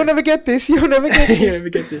 you'll never get this. You'll never get this. You'll never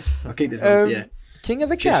get this. I'll keep this one. Yeah. King of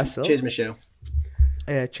the Castle. Cheers, Michelle.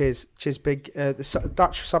 Yeah, cheers, big. The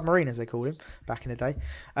Dutch submarine, as they called him back in the day.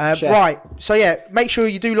 Right, so yeah, make sure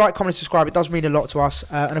you do like, comment, subscribe. It does mean a lot to us,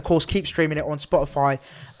 and of course, keep streaming it on Spotify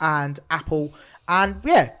and Apple. And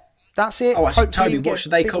yeah, that's it. Oh, actually, Toby, what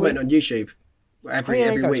should they comment on YouTube every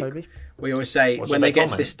week? Toby. We always say when they get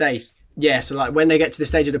to this stage. Yeah, so like when they get to the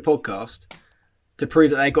stage of the podcast, to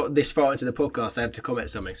prove that they got this far into the podcast, they have to comment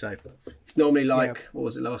something. So it's normally like, what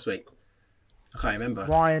was it last week? I can't remember.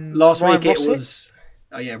 Last week it was.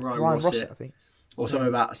 Oh yeah, Ryan Rossett, I think. Or something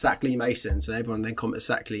about Sack Lee Mason. So everyone then commented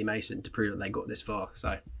Sack Lee Mason to prove that they got this far.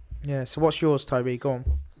 So yeah. So what's yours, Toby? Go on.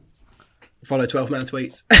 Follow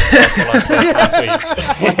 12-man-tweets.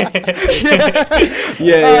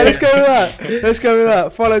 Yeah. Let's go with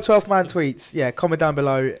that. Follow 12-man-tweets. Yeah. Comment down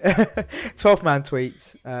below.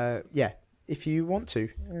 12-man-tweets. Yeah. If you want to,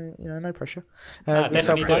 no pressure.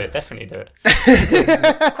 Definitely do it.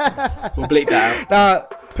 We'll bleep that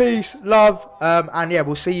out. Peace, love, and yeah,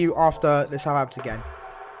 we'll see you after the Southampton game.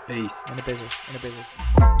 Peace. In a bizzle.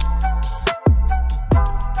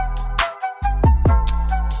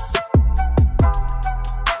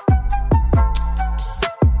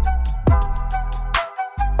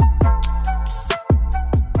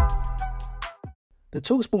 The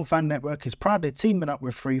TalkSport Fan Network is proudly teaming up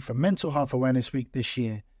with Free for Mental Health Awareness Week this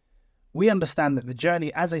year. We understand that the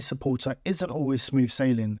journey as a supporter isn't always smooth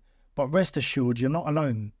sailing, but rest assured you're not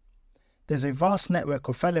alone. There's a vast network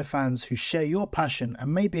of fellow fans who share your passion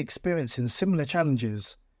and may be experiencing similar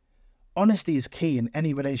challenges. Honesty is key in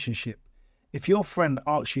any relationship. If your friend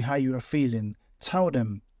asks you how you are feeling, tell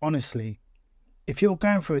them honestly. If you're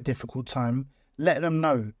going through a difficult time, let them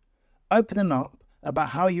know. Opening up about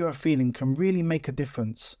how you are feeling can really make a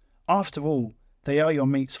difference. After all, they are your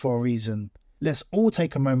mates for a reason. Let's all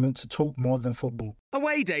take a moment to talk more than football.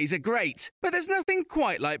 Away days are great, but there's nothing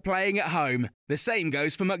quite like playing at home. The same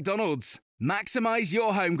goes for McDonald's. Maximise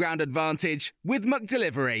your home ground advantage with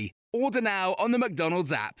McDelivery. Order now on the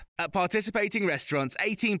McDonald's app. At participating restaurants,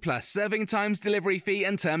 18 plus serving times, delivery fee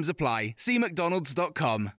and terms apply. See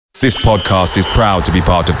mcdonalds.com. This podcast is proud to be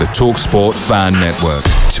part of the TalkSport Fan Network.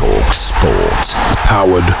 TalkSport.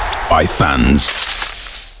 Powered by fans.